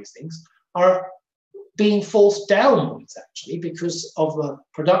workers buying things, are being forced downwards, actually, because of the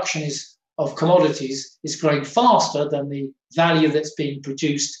production of commodities is growing faster than the value that's being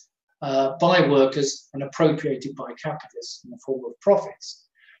produced by workers and appropriated by capitalists in the form of profits.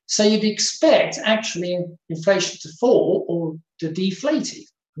 So you'd expect actually inflation to fall or to deflate it.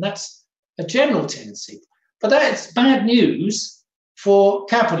 And that's a general tendency. But that's bad news for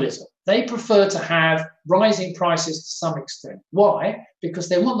capitalism. They prefer to have rising prices to some extent. Why? Because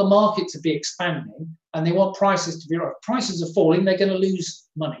they want the market to be expanding and they want prices to be, if prices are falling, they're going to lose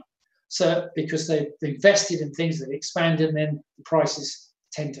money. So because they've invested in things that expand and then the prices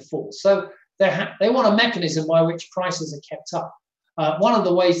tend to fall. So they want a mechanism by which prices are kept up. One of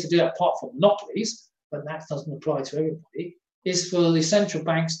the ways to do that, apart from monopolies, but that doesn't apply to everybody, is for the central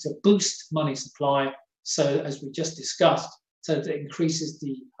banks to boost money supply. So as we just discussed, so that it increases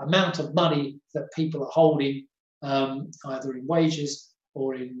the amount of money that people are holding, either in wages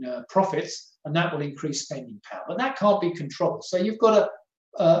or in profits, and that will increase spending power. But that can't be controlled. So you've got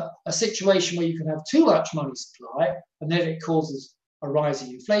a situation where you can have too much money supply, and then it causes a rise in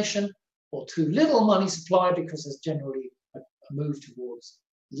inflation, or too little money supply, because there's generally a move towards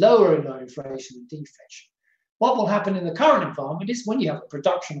lower and lower inflation and deflation. What will happen in the current environment is when you have a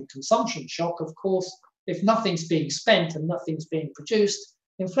production and consumption shock, of course, if nothing's being spent and nothing's being produced,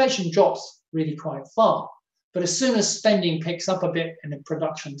 inflation drops really quite far. But as soon as spending picks up a bit and the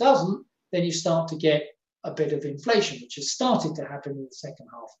production doesn't, then you start to get a bit of inflation, which has started to happen in the second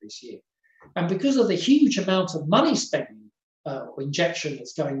half of this year. And because of the huge amount of money spending or injection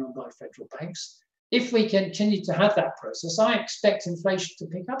that's going on by federal banks, if we continue to have that process, I expect inflation to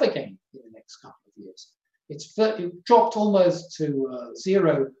pick up again in the next couple of years. It dropped almost to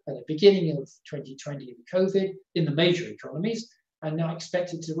zero at the beginning of 2020 in COVID in the major economies, and now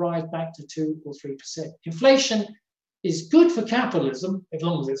expected to rise back to 2 or 3%. Inflation is good for capitalism, as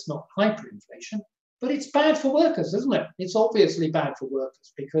long as it's not hyperinflation, but it's bad for workers, isn't it? It's obviously bad for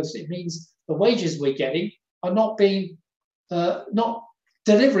workers because it means the wages we're getting are not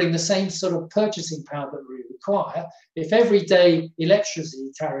delivering the same sort of purchasing power that we require. If everyday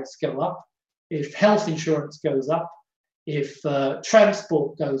electricity tariffs go up, if health insurance goes up, if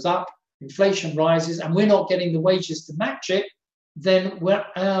transport goes up, inflation rises, and we're not getting the wages to match it, then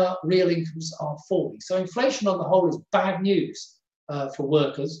our real incomes are falling. So inflation on the whole is bad news for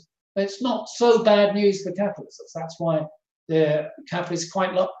workers. It's not so bad news for capitalists. That's why the capitalists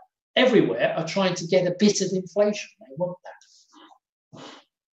quite a lot everywhere are trying to get a bit of inflation. They want that.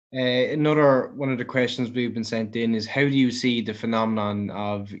 Another one of the questions we've been sent in is, how do you see the phenomenon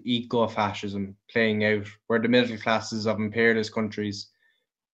of eco-fascism playing out, where the middle classes of imperialist countries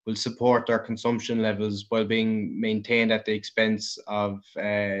will support their consumption levels while being maintained at the expense of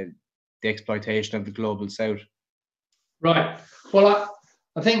the exploitation of the global south? Right. Well,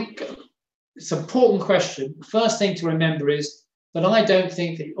 I think it's an important question. The first thing to remember is that I don't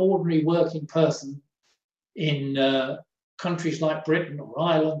think the ordinary working person in countries like Britain or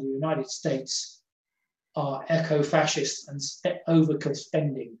Ireland or the United States are eco-fascists and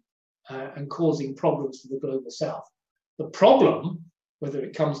overspending and causing problems for the global south. The problem, whether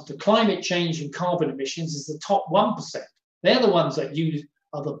it comes to climate change and carbon emissions, is the top 1%. They're the ones that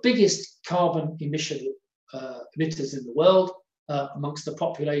are the biggest carbon emitters in the world amongst the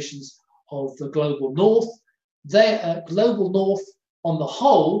populations of the global north. Global north on the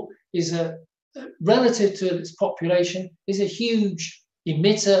whole is relative to its population, is a huge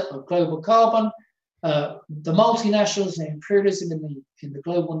emitter of global carbon. The multinationals and imperialism in the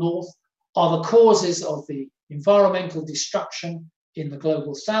global north are the causes of the environmental destruction in the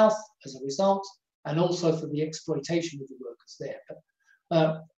global south as a result, and also for the exploitation of the workers there.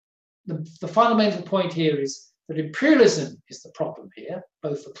 But the fundamental point here is that imperialism is the problem here,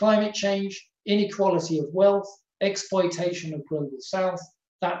 both for climate change, inequality of wealth, exploitation of global south.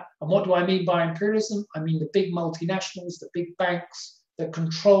 And what do I mean by imperialism? I mean the big multinationals, the big banks that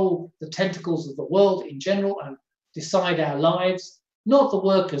control the tentacles of the world in general and decide our lives, not the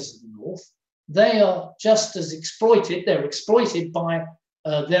workers of the north. They are just as exploited. They're exploited by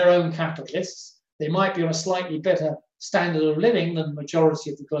their own capitalists. They might be on a slightly better standard of living than the majority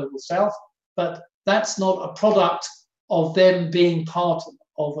of the global south, but that's not a product of them being part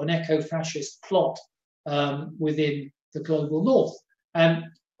of an eco-fascist plot within the global north. And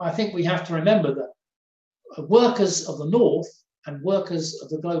I think we have to remember that workers of the north and workers of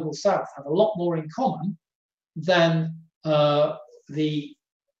the global south have a lot more in common than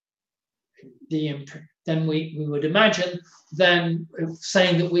than we would imagine, than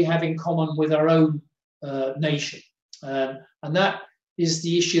saying that we have in common with our own nation. And that is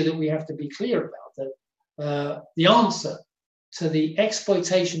the issue that we have to be clear about, that the answer to the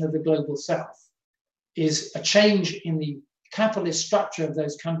exploitation of the global south is a change in the capitalist structure of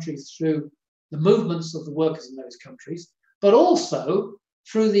those countries through the movements of the workers in those countries, but also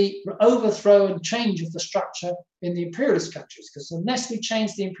through the overthrow and change of the structure in the imperialist countries. Because unless we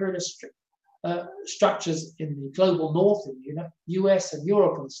change the imperialist structures in the global north, in the US and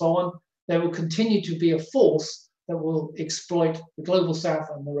Europe and so on, there will continue to be a force that will exploit the global south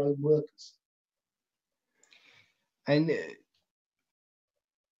and their own workers. And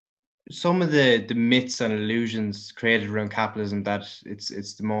some of the myths and illusions created around capitalism, that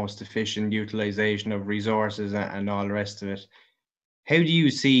it's the most efficient utilization of resources and all the rest of it. How do you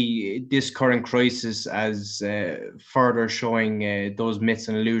see this current crisis as further showing those myths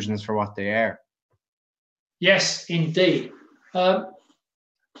and illusions for what they are? Yes, indeed.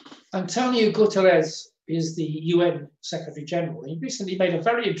 Antonio Guterres is the UN Secretary General. He recently made a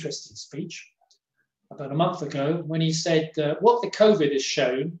very interesting speech about a month ago when he said what the COVID has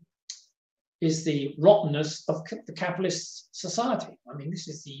shown is the rottenness of the capitalist society. I mean, this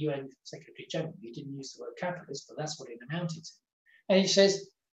is the UN Secretary General. He didn't use the word capitalist, but that's what it amounted to. And he says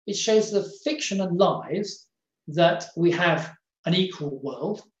it shows the fiction and lies that we have an equal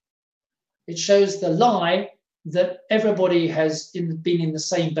world. It shows the lie that everybody has been in the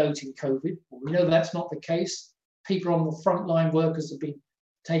same boat in COVID. Well, we know that's not the case. People on the frontline workers have been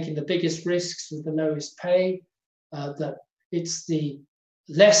taking the biggest risks with the lowest pay, that it's the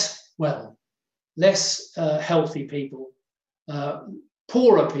less healthy people,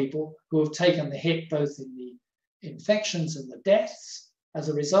 poorer people who have taken the hit both in the infections and the deaths as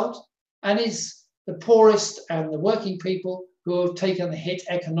a result, and it's the poorest and the working people who have taken the hit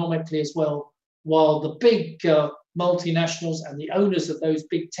economically as well, while the big multinationals and the owners of those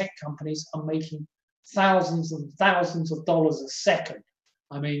big tech companies are making thousands and thousands of dollars a second.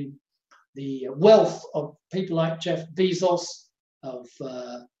 I mean, the wealth of people like Jeff Bezos, of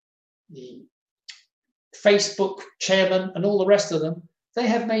the Facebook chairman and all the rest of them, they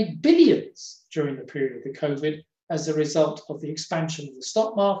have made billions during the period of the COVID as a result of the expansion of the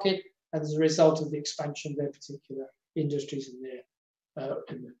stock market and as a result of the expansion of their particular industries in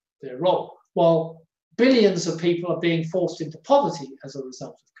their role, while billions of people are being forced into poverty as a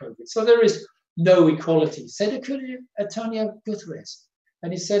result of COVID. So there is no equality, said Antonio Guterres.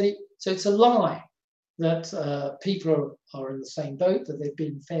 And he said so it's a lie that people are in the same boat, that they've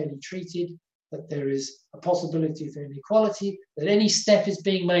been fairly treated, that there is a possibility for inequality, that any step is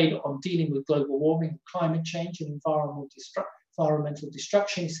being made on dealing with global warming, climate change, and environmental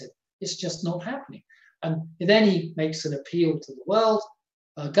destruction. He said, it's just not happening. And then he makes an appeal to the world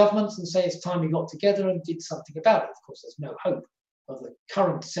governments and say it's time we got together and did something about it. Of course, there's no hope of the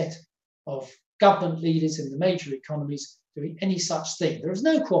current set of government leaders in the major economies doing any such thing. There is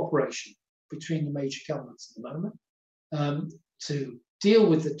no cooperation between the major governments at the moment to deal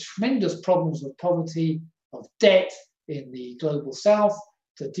with the tremendous problems of poverty, of debt in the global south,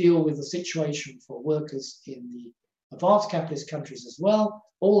 to deal with the situation for workers in the advanced capitalist countries as well.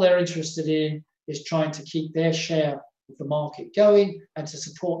 All they're interested in is trying to keep their share of the market going and to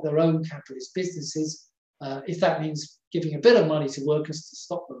support their own capitalist businesses. If that means giving a bit of money to workers to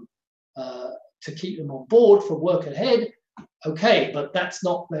stop them, to keep them on board for work ahead, okay, but that's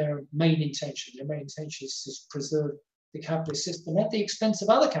not their main intention. Their main intention is to preserve the capitalist system at the expense of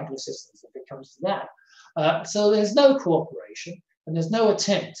other capitalist systems if it comes to that. So there's no cooperation and there's no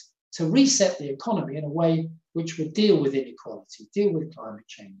attempt to reset the economy in a way which would deal with inequality, deal with climate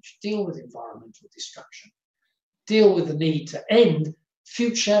change, deal with environmental destruction, deal with the need to end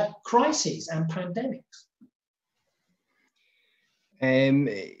future crises and pandemics.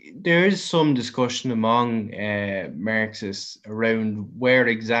 There is some discussion among Marxists around where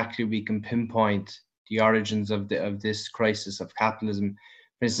exactly we can pinpoint the origins of this crisis of capitalism.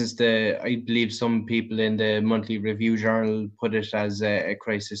 For instance, I believe some people in the Monthly Review Journal put it as a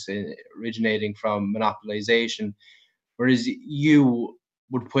crisis originating from monopolization, whereas you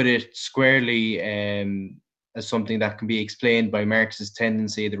would put it squarely as something that can be explained by Marx's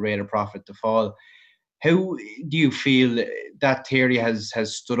tendency, the rate of profit to fall. How do you feel that theory has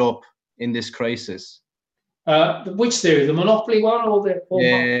stood up in this crisis? Which theory, the monopoly one or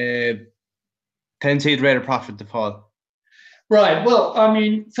the tendency, the rate of profit to fall? Right. Well, I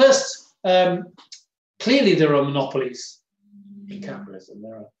mean, first, clearly there are monopolies in capitalism.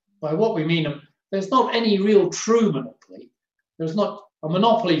 By what we mean, there's not any real true monopoly. There's not a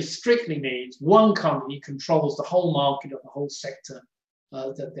monopoly. Strictly means one company controls the whole market or the whole sector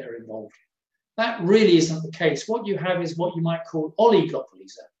that they're involved in. That really isn't the case. What you have is what you might call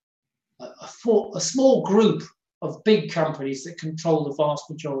oligopolies, a small group of big companies that control the vast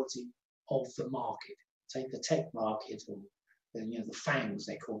majority of the market. Take the tech market, or the FANGs,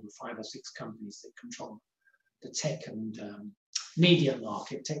 they call the 5 or 6 companies that control the tech and media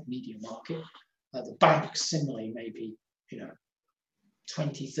market, tech media market. The banks, similarly, maybe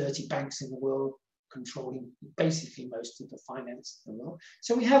 20, 30 banks in the world controlling basically most of the finance of the world.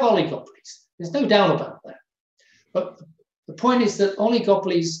 So we have oligopolies. There's no doubt about that. But the point is that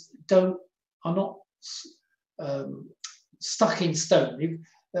oligopolies are not stuck in stone.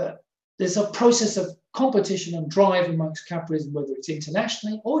 There's a process of competition and drive amongst capitalism, whether it's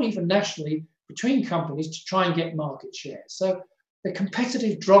internationally or even nationally, between companies to try and get market share. So the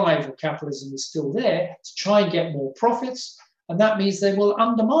competitive drive of capitalism is still there to try and get more profits, and that means they will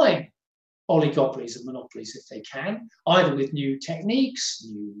undermine oligopolies and monopolies if they can, either with new techniques,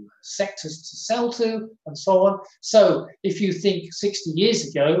 new sectors to sell to, and so on. So if you think 60 years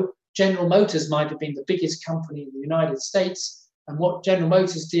ago, General Motors might have been the biggest company in the United States, and what General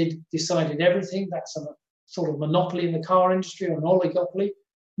Motors decided everything. That's a sort of monopoly in the car industry, or an oligopoly.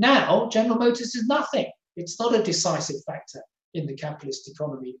 Now, General Motors is nothing. It's not a decisive factor in the capitalist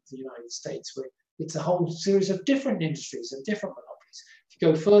economy of the United States, where it's a whole series of different industries and different monopolies. If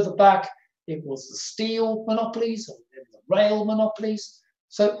you go further back, it was the steel monopolies and then the rail monopolies.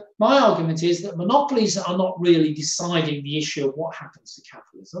 So my argument is that monopolies are not really deciding the issue of what happens to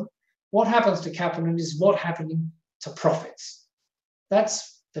capitalism. What happens to capitalism is what happening to profits.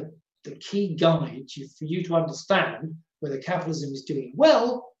 That's the key guide for you to understand whether capitalism is doing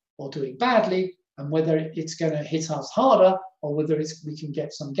well or doing badly, and whether it's going to hit us harder or whether we can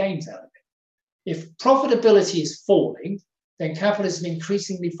get some gains out of it. If profitability is falling, then capitalism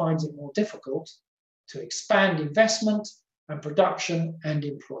increasingly finds it more difficult to expand investment and production and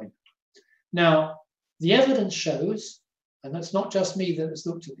employment. Now, the evidence shows, and that's not just me that has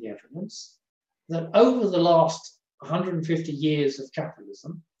looked at the evidence, that over the last 150 years of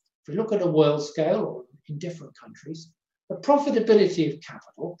capitalism, if we look at a world scale or in different countries, the profitability of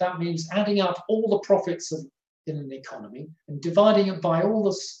capital, that means adding up all the profits in an economy and dividing it by all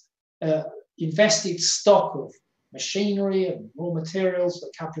the invested stock of machinery and raw materials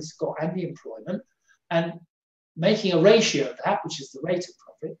that capitalists have got, and the employment, and making a ratio of that, which is the rate of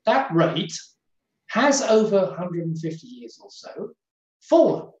profit, that rate has over 150 years or so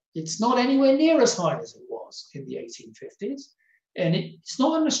fallen. It's not anywhere near as high as it was in the 1850s. And it's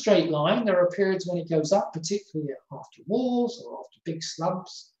not in a straight line. There are periods when it goes up, particularly after wars or after big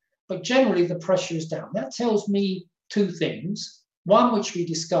slumps. But generally, the pressure is down. That tells me 2 things. One, which we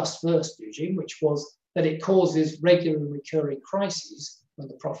discussed first, Eugene, which was that it causes regular and recurring crises when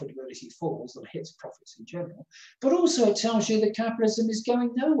the profitability falls and hits profits in general. But also it tells you that capitalism is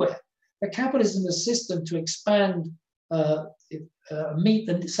going nowhere. That capitalism is a system to expand, meet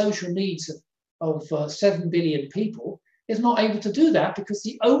the social needs of 7 billion people, is not able to do that because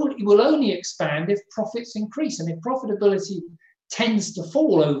it will only expand if profits increase. And if profitability tends to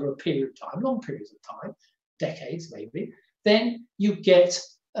fall over a period of time, long periods of time, decades maybe, then you get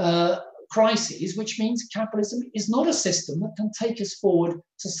crises, which means capitalism is not a system that can take us forward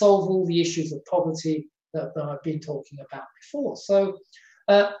to solve all the issues of poverty that I've been talking about before. So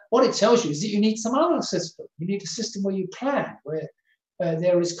what it tells you is that you need some other system. You need a system where you plan, where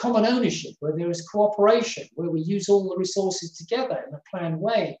there is common ownership, where there is cooperation, where we use all the resources together in a planned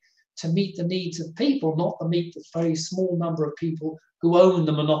way to meet the needs of people, not to meet the very small number of people who own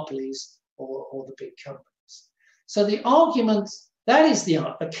the monopolies or the big companies. So the argument, That is the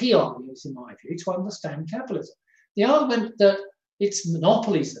key argument, in my view, to understand capitalism. The argument that it's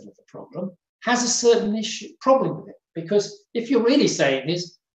monopolies that are the problem has a certain problem with it, because if you're really saying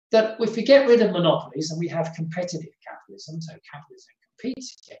is that if we get rid of monopolies and we have competitive capitalism, so capitalism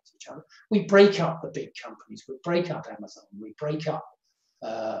competes against each other, we break up the big companies, we break up Amazon, we break up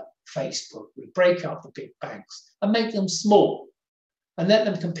Facebook, we break up the big banks and make them small and let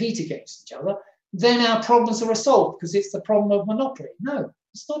them compete against each other, then our problems are resolved because it's the problem of monopoly. No,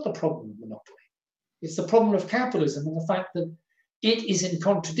 it's not the problem of monopoly. It's the problem of capitalism and the fact that it is in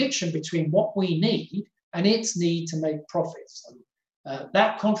contradiction between what we need and its need to make profits. And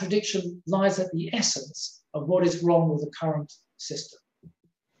that contradiction lies at the essence of what is wrong with the current system.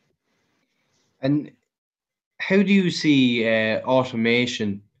 And how do you see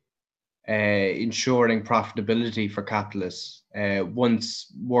automation ensuring profitability for capitalists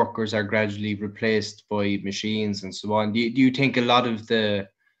once workers are gradually replaced by machines and so on? Do you think a lot of the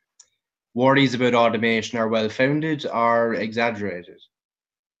worries about automation are well-founded or exaggerated?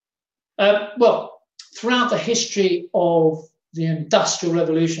 Well, throughout the history of the industrial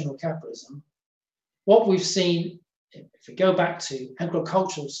revolution of capitalism, what we've seen, if we go back to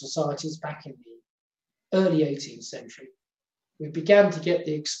agricultural societies back in the early 18th century, we began to get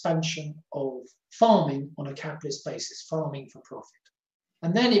the expansion of farming on a capitalist basis, farming for profit.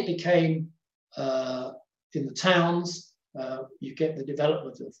 And then it became, in the towns, you get the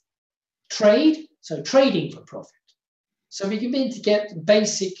development of trade, so trading for profit. So we begin to get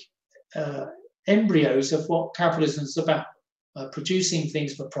basic embryos of what capitalism is about, producing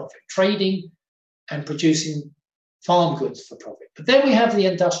things for profit, trading and producing farm goods for profit. But then we have the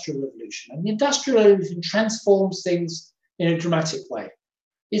Industrial Revolution, and the Industrial Revolution transforms things in a dramatic way.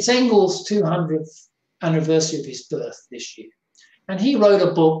 It's Engels' 200th anniversary of his birth this year. And he wrote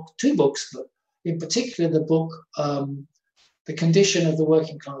a book, two books, but in particular the book, The Condition of the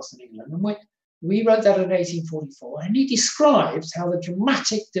Working Class in England. And we wrote that in 1844, and he describes how the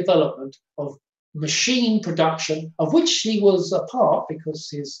dramatic development of machine production, of which he was a part because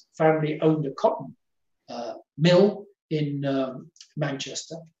his family owned a cotton mill in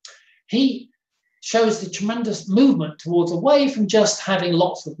Manchester. He shows the tremendous movement towards away from just having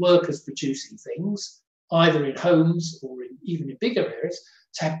lots of workers producing things, either in homes or even in bigger areas,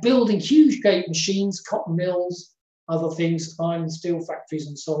 to building huge great machines, cotton mills, other things, iron and steel factories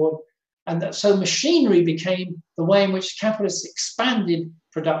and so on. And so machinery became the way in which capitalists expanded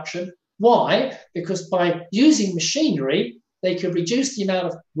production. Why? Because by using machinery, they could reduce the amount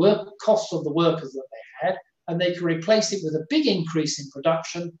of work costs of the workers that they had, and they could replace it with a big increase in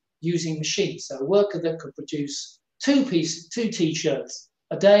production using machines. So a worker that could produce two t-shirts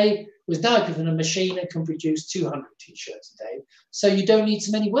a day was now given a machine and can produce 200 t-shirts a day. So you don't need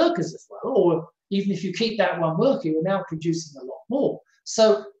so many workers as well, or even if you keep that one worker, you're now producing a lot more.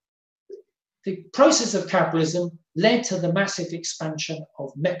 So the process of capitalism led to the massive expansion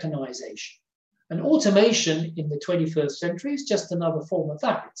of mechanization. And automation in the 21st century is just another form of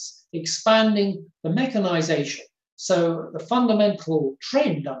that. It's expanding the mechanization. So the fundamental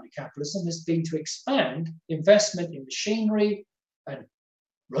trend under capitalism has been to expand investment in machinery and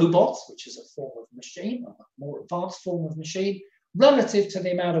robots, which is a form of machine, a more advanced form of machine, relative to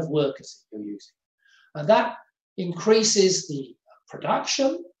the amount of workers that you're using. And that increases the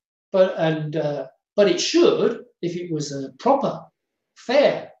production, but it should, if it was a proper,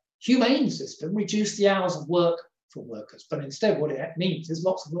 fair, humane system, reduce the hours of work for workers. But instead, what it means is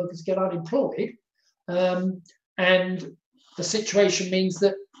lots of workers get unemployed, and the situation means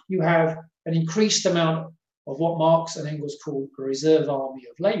that you have an increased amount of what Marx and Engels called a reserve army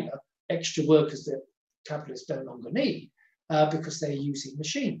of labour, extra workers that capitalists no longer need because they're using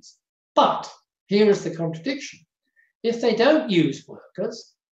machines. But here is the contradiction. If they don't use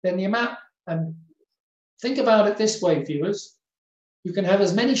workers, then the amount, and think about it this way, viewers, you can have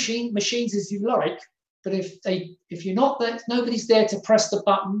as many machines as you like, but if you're not there, nobody's there to press the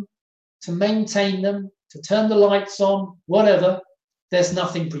button, to maintain them, to turn the lights on, whatever, there's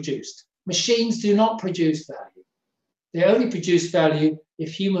nothing produced. Machines do not produce value. They only produce value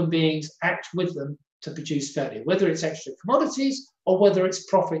if human beings act with them to produce value, whether it's extra commodities or whether it's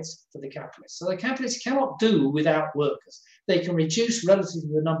profits for the capitalists. So the capitalists cannot do without workers. They can reduce relative to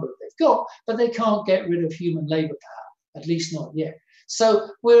the number that they've got, but they can't get rid of human labor power, at least not yet. So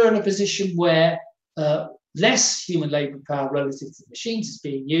we're in a position where less human labor power relative to the machines is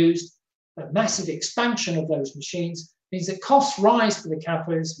being used. A massive expansion of those machines means that costs rise for the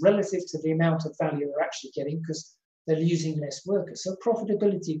capitalists relative to the amount of value they're actually getting because they're using less workers. So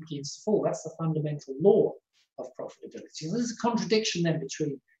profitability begins to fall. That's the fundamental law of profitability. So there's a contradiction then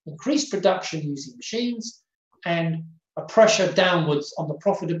between increased production using machines and a pressure downwards on the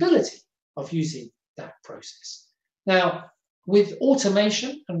profitability of using that process. Now, with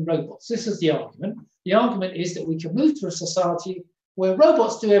automation and robots, this is the argument. The argument is that we can move to a society where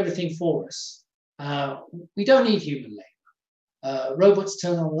robots do everything for us. We don't need human labor. Robots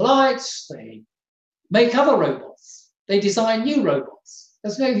turn on the lights, they make other robots, they design new robots.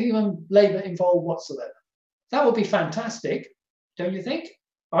 There's no human labor involved whatsoever. That would be fantastic, don't you think?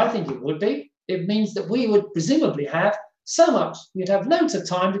 I think it would be. It means that we would presumably have so much, we'd have loads of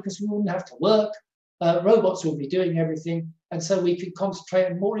time because we wouldn't have to work. Robots will be doing everything, and so we could concentrate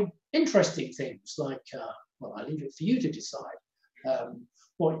on more interesting things like, well, I leave it for you to decide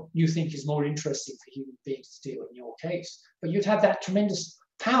what you think is more interesting for human beings to do in your case. But you'd have that tremendous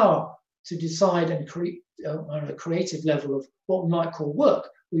power to decide and create on a creative level of what we might call work.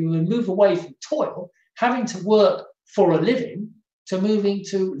 We would move away from toil, having to work for a living, to moving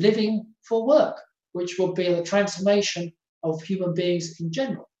to living for work, which will be a transformation of human beings in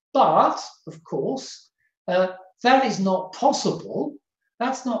general. But, of course, that is not possible.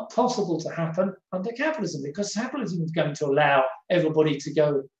 That's not possible to happen under capitalism, because capitalism is going to allow everybody to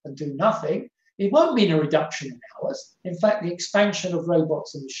go and do nothing. It won't mean a reduction in hours. In fact, the expansion of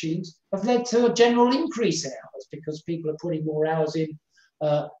robots and machines have led to a general increase in hours because people are putting more hours in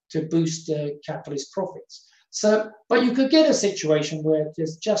to boost capitalist profits. So, but you could get a situation where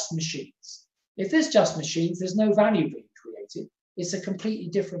there's just machines. If there's just machines, there's no value being created. It's a completely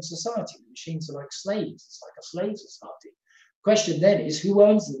different society. The machines are like slaves. It's like a slave society. The question then is, who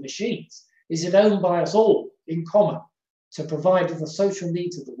owns the machines? Is it owned by us all in common to provide the social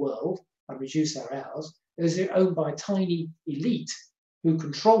needs of the world and reduce our hours? Or is it owned by a tiny elite who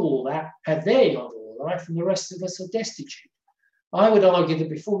control all that, have their yard all life, and the rest of us are destitute? I would argue that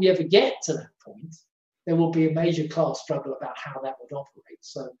before we ever get to that point, there will be a major class struggle about how that would operate.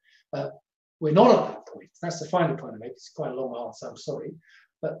 So we're not at that point. That's the final point I make. It's quite a long answer, I'm sorry.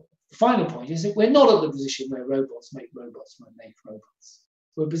 But the final point is that we're not at the position where robots make robots make robots.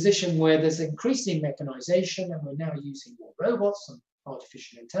 We're a position where there's increasing mechanization, and we're now using more robots and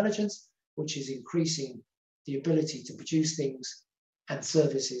artificial intelligence, which is increasing the ability to produce things and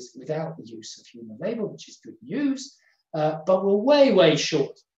services without the use of human labor, which is good news. But we're way, way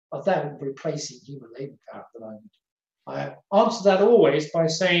short of that replacing human labor power at the moment. I answer that always by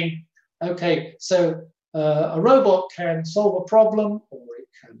saying, okay, so a robot can solve a problem, or it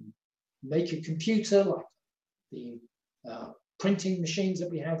can make a computer like the printing machines that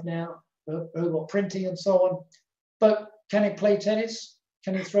we have now, robot printing and so on. But can it play tennis?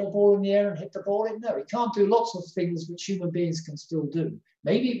 Can it throw a ball in the air and hit the ball in? No, it can't do lots of things which human beings can still do.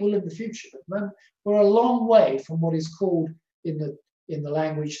 Maybe it will in the future, but at the moment we're a long way from what is called in the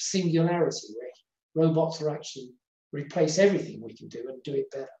language singularity, where robots are actually replace everything we can do and do it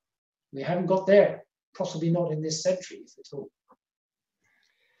better. We haven't got there, possibly not in this century, if at all.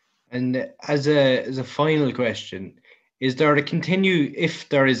 And as a final question, if there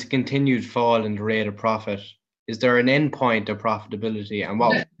is a continued fall in the rate of profit, is there an end point of profitability, and what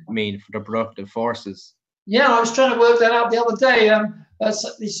would it mean for the productive forces? Yeah, I was trying to work that out the other day.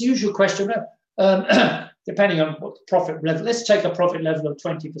 This usual question, depending on what the profit level. Let's take a profit level of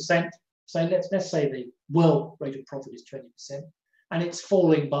 20%. So let's say the world rate of profit is 20%, and it's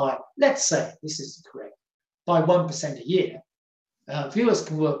falling by, let's say, this is correct, by 1% a year. Viewers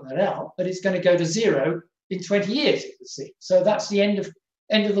can work that out, but it's going to go to zero in 20 years, you can see. So that's the end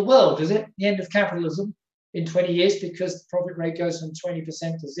of the world, is it? The end of capitalism in 20 years, because the profit rate goes from 20%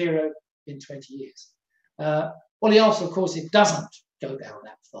 to zero in 20 years. Well, the answer, of course, it doesn't go down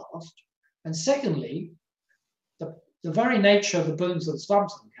that fast. And secondly, the very nature of the booms and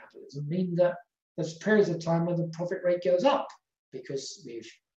slumps in capitalism mean that there's periods of time when the profit rate goes up, because we've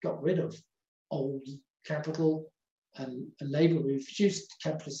got rid of old capital and labor. We've reduced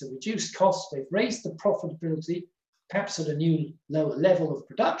capitalists have reduced costs. They've raised the profitability, perhaps at a new lower level of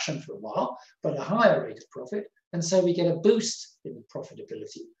production for a while, but a higher rate of profit. And so we get a boost in the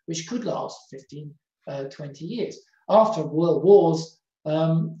profitability, which could last 15, 20 years. After world wars,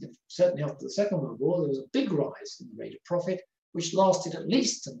 certainly after the Second World War, there was a big rise in the rate of profit, which lasted at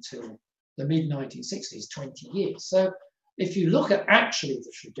least until the mid-1960s, 20 years. So if you look at actually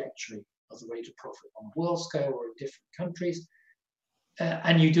the trajectory of the rate of profit on a world scale or in different countries,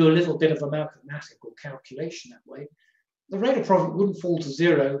 and you do a little bit of a mathematical calculation that way, the rate of profit wouldn't fall to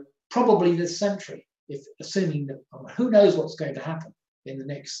zero probably this century, if assuming that, who knows what's going to happen in the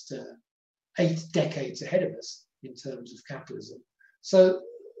next 8 decades ahead of us in terms of capitalism. So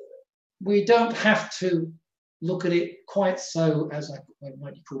we don't have to look at it quite so as what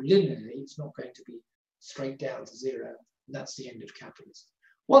might be called linearly. It's not going to be straight down to zero. And that's the end of capitalism.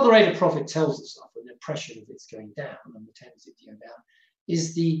 What the rate of profit tells us of, and the impression of it's going down and the tendency to go down,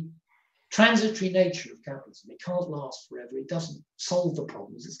 is the transitory nature of capitalism. It can't last forever. It doesn't solve the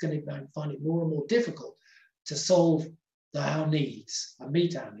problems. It's going to find it more and more difficult to solve our needs and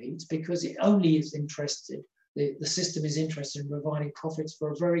meet our needs, because it only is interested, the system is interested in providing profits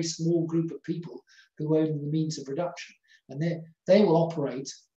for a very small group of people who own the means of production. And they will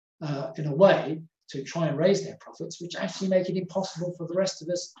operate in a way to try and raise their profits, which actually make it impossible for the rest of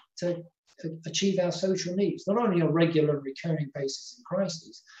us to achieve our social needs, not only on a regular and recurring basis in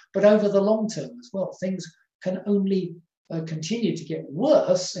crises, but over the long term as well. Things can only continue to get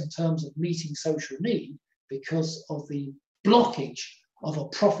worse in terms of meeting social need because of the blockage of a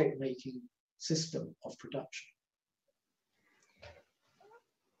profit-making system of production.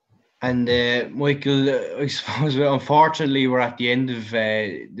 And Michael, I suppose unfortunately we're at the end of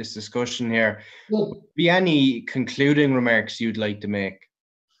this discussion here. Would be any concluding remarks you'd like to make?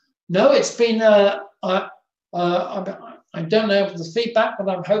 No, it's been, I don't know the feedback, but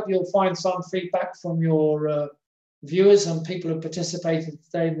I hope you'll find some feedback from your viewers and people who participated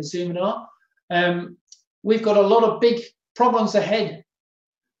today in the Zoom webinar. We've got a lot of big problems ahead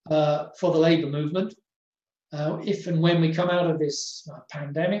for the labour movement. If and when we come out of this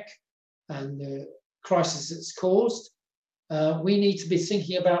pandemic and the crisis it's caused, we need to be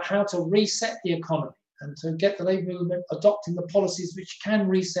thinking about how to reset the economy and to get the labour movement adopting the policies which can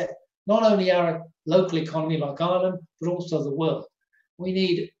reset not only our local economy like Ireland, but also the world. We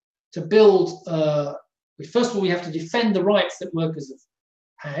need to build, first of all, we have to defend the rights that workers have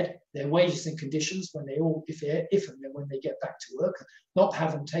had, their wages and conditions when they all, if and when they get back to work, not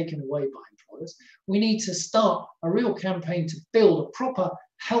have them taken away by employers. We need to start a real campaign to build a proper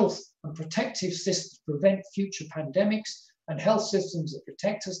health and protective system to prevent future pandemics, and health systems that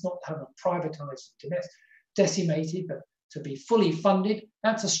protect us, not to have them privatized and decimated, but to be fully funded.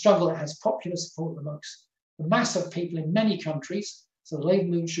 That's a struggle that has popular support amongst the mass of people in many countries. So the Labour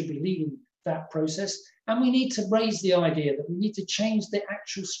movement should be leading that process. And we need to raise the idea that we need to change the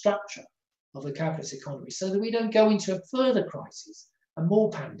actual structure of the capitalist economy so that we don't go into a further crisis and more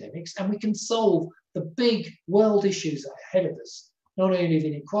pandemics, and we can solve the big world issues ahead of us, not only of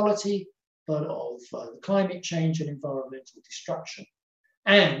inequality, but of climate change and environmental destruction.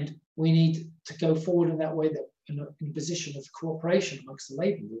 And we need to go forward in that way, that in a position of cooperation amongst the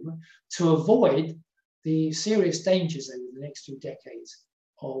labour movement to avoid the serious dangers over the next 2 decades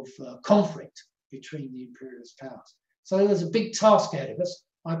of conflict between the imperialist powers. So there's a big task ahead of us.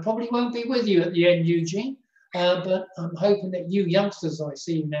 I probably won't be with you at the end, Eugene, but I'm hoping that you youngsters I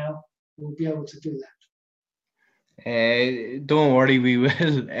see now will be able to do that. Don't worry, we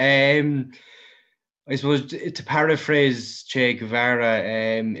will. I suppose to paraphrase Che Guevara,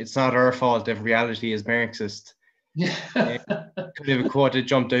 it's not our fault if reality is Marxist. Could have a quote that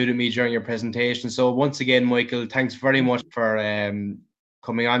jumped out at me during your presentation. So once again, Michael, thanks very much for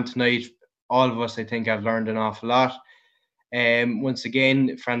coming on tonight. All of us, I think, have learned an awful lot. Once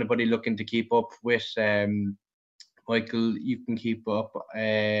again, for anybody looking to keep up with Michael, you can keep up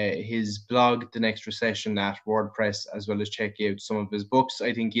his blog, The Next Recession, at WordPress, as well as check out some of his books.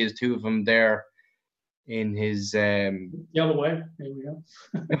 I think he has 2 of them there in his the other way. Here we go.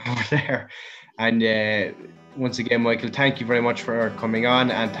 over there. And once again, Michael, thank you very much for coming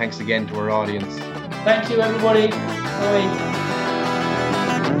on, and thanks again to our audience. Thank you, everybody. Bye.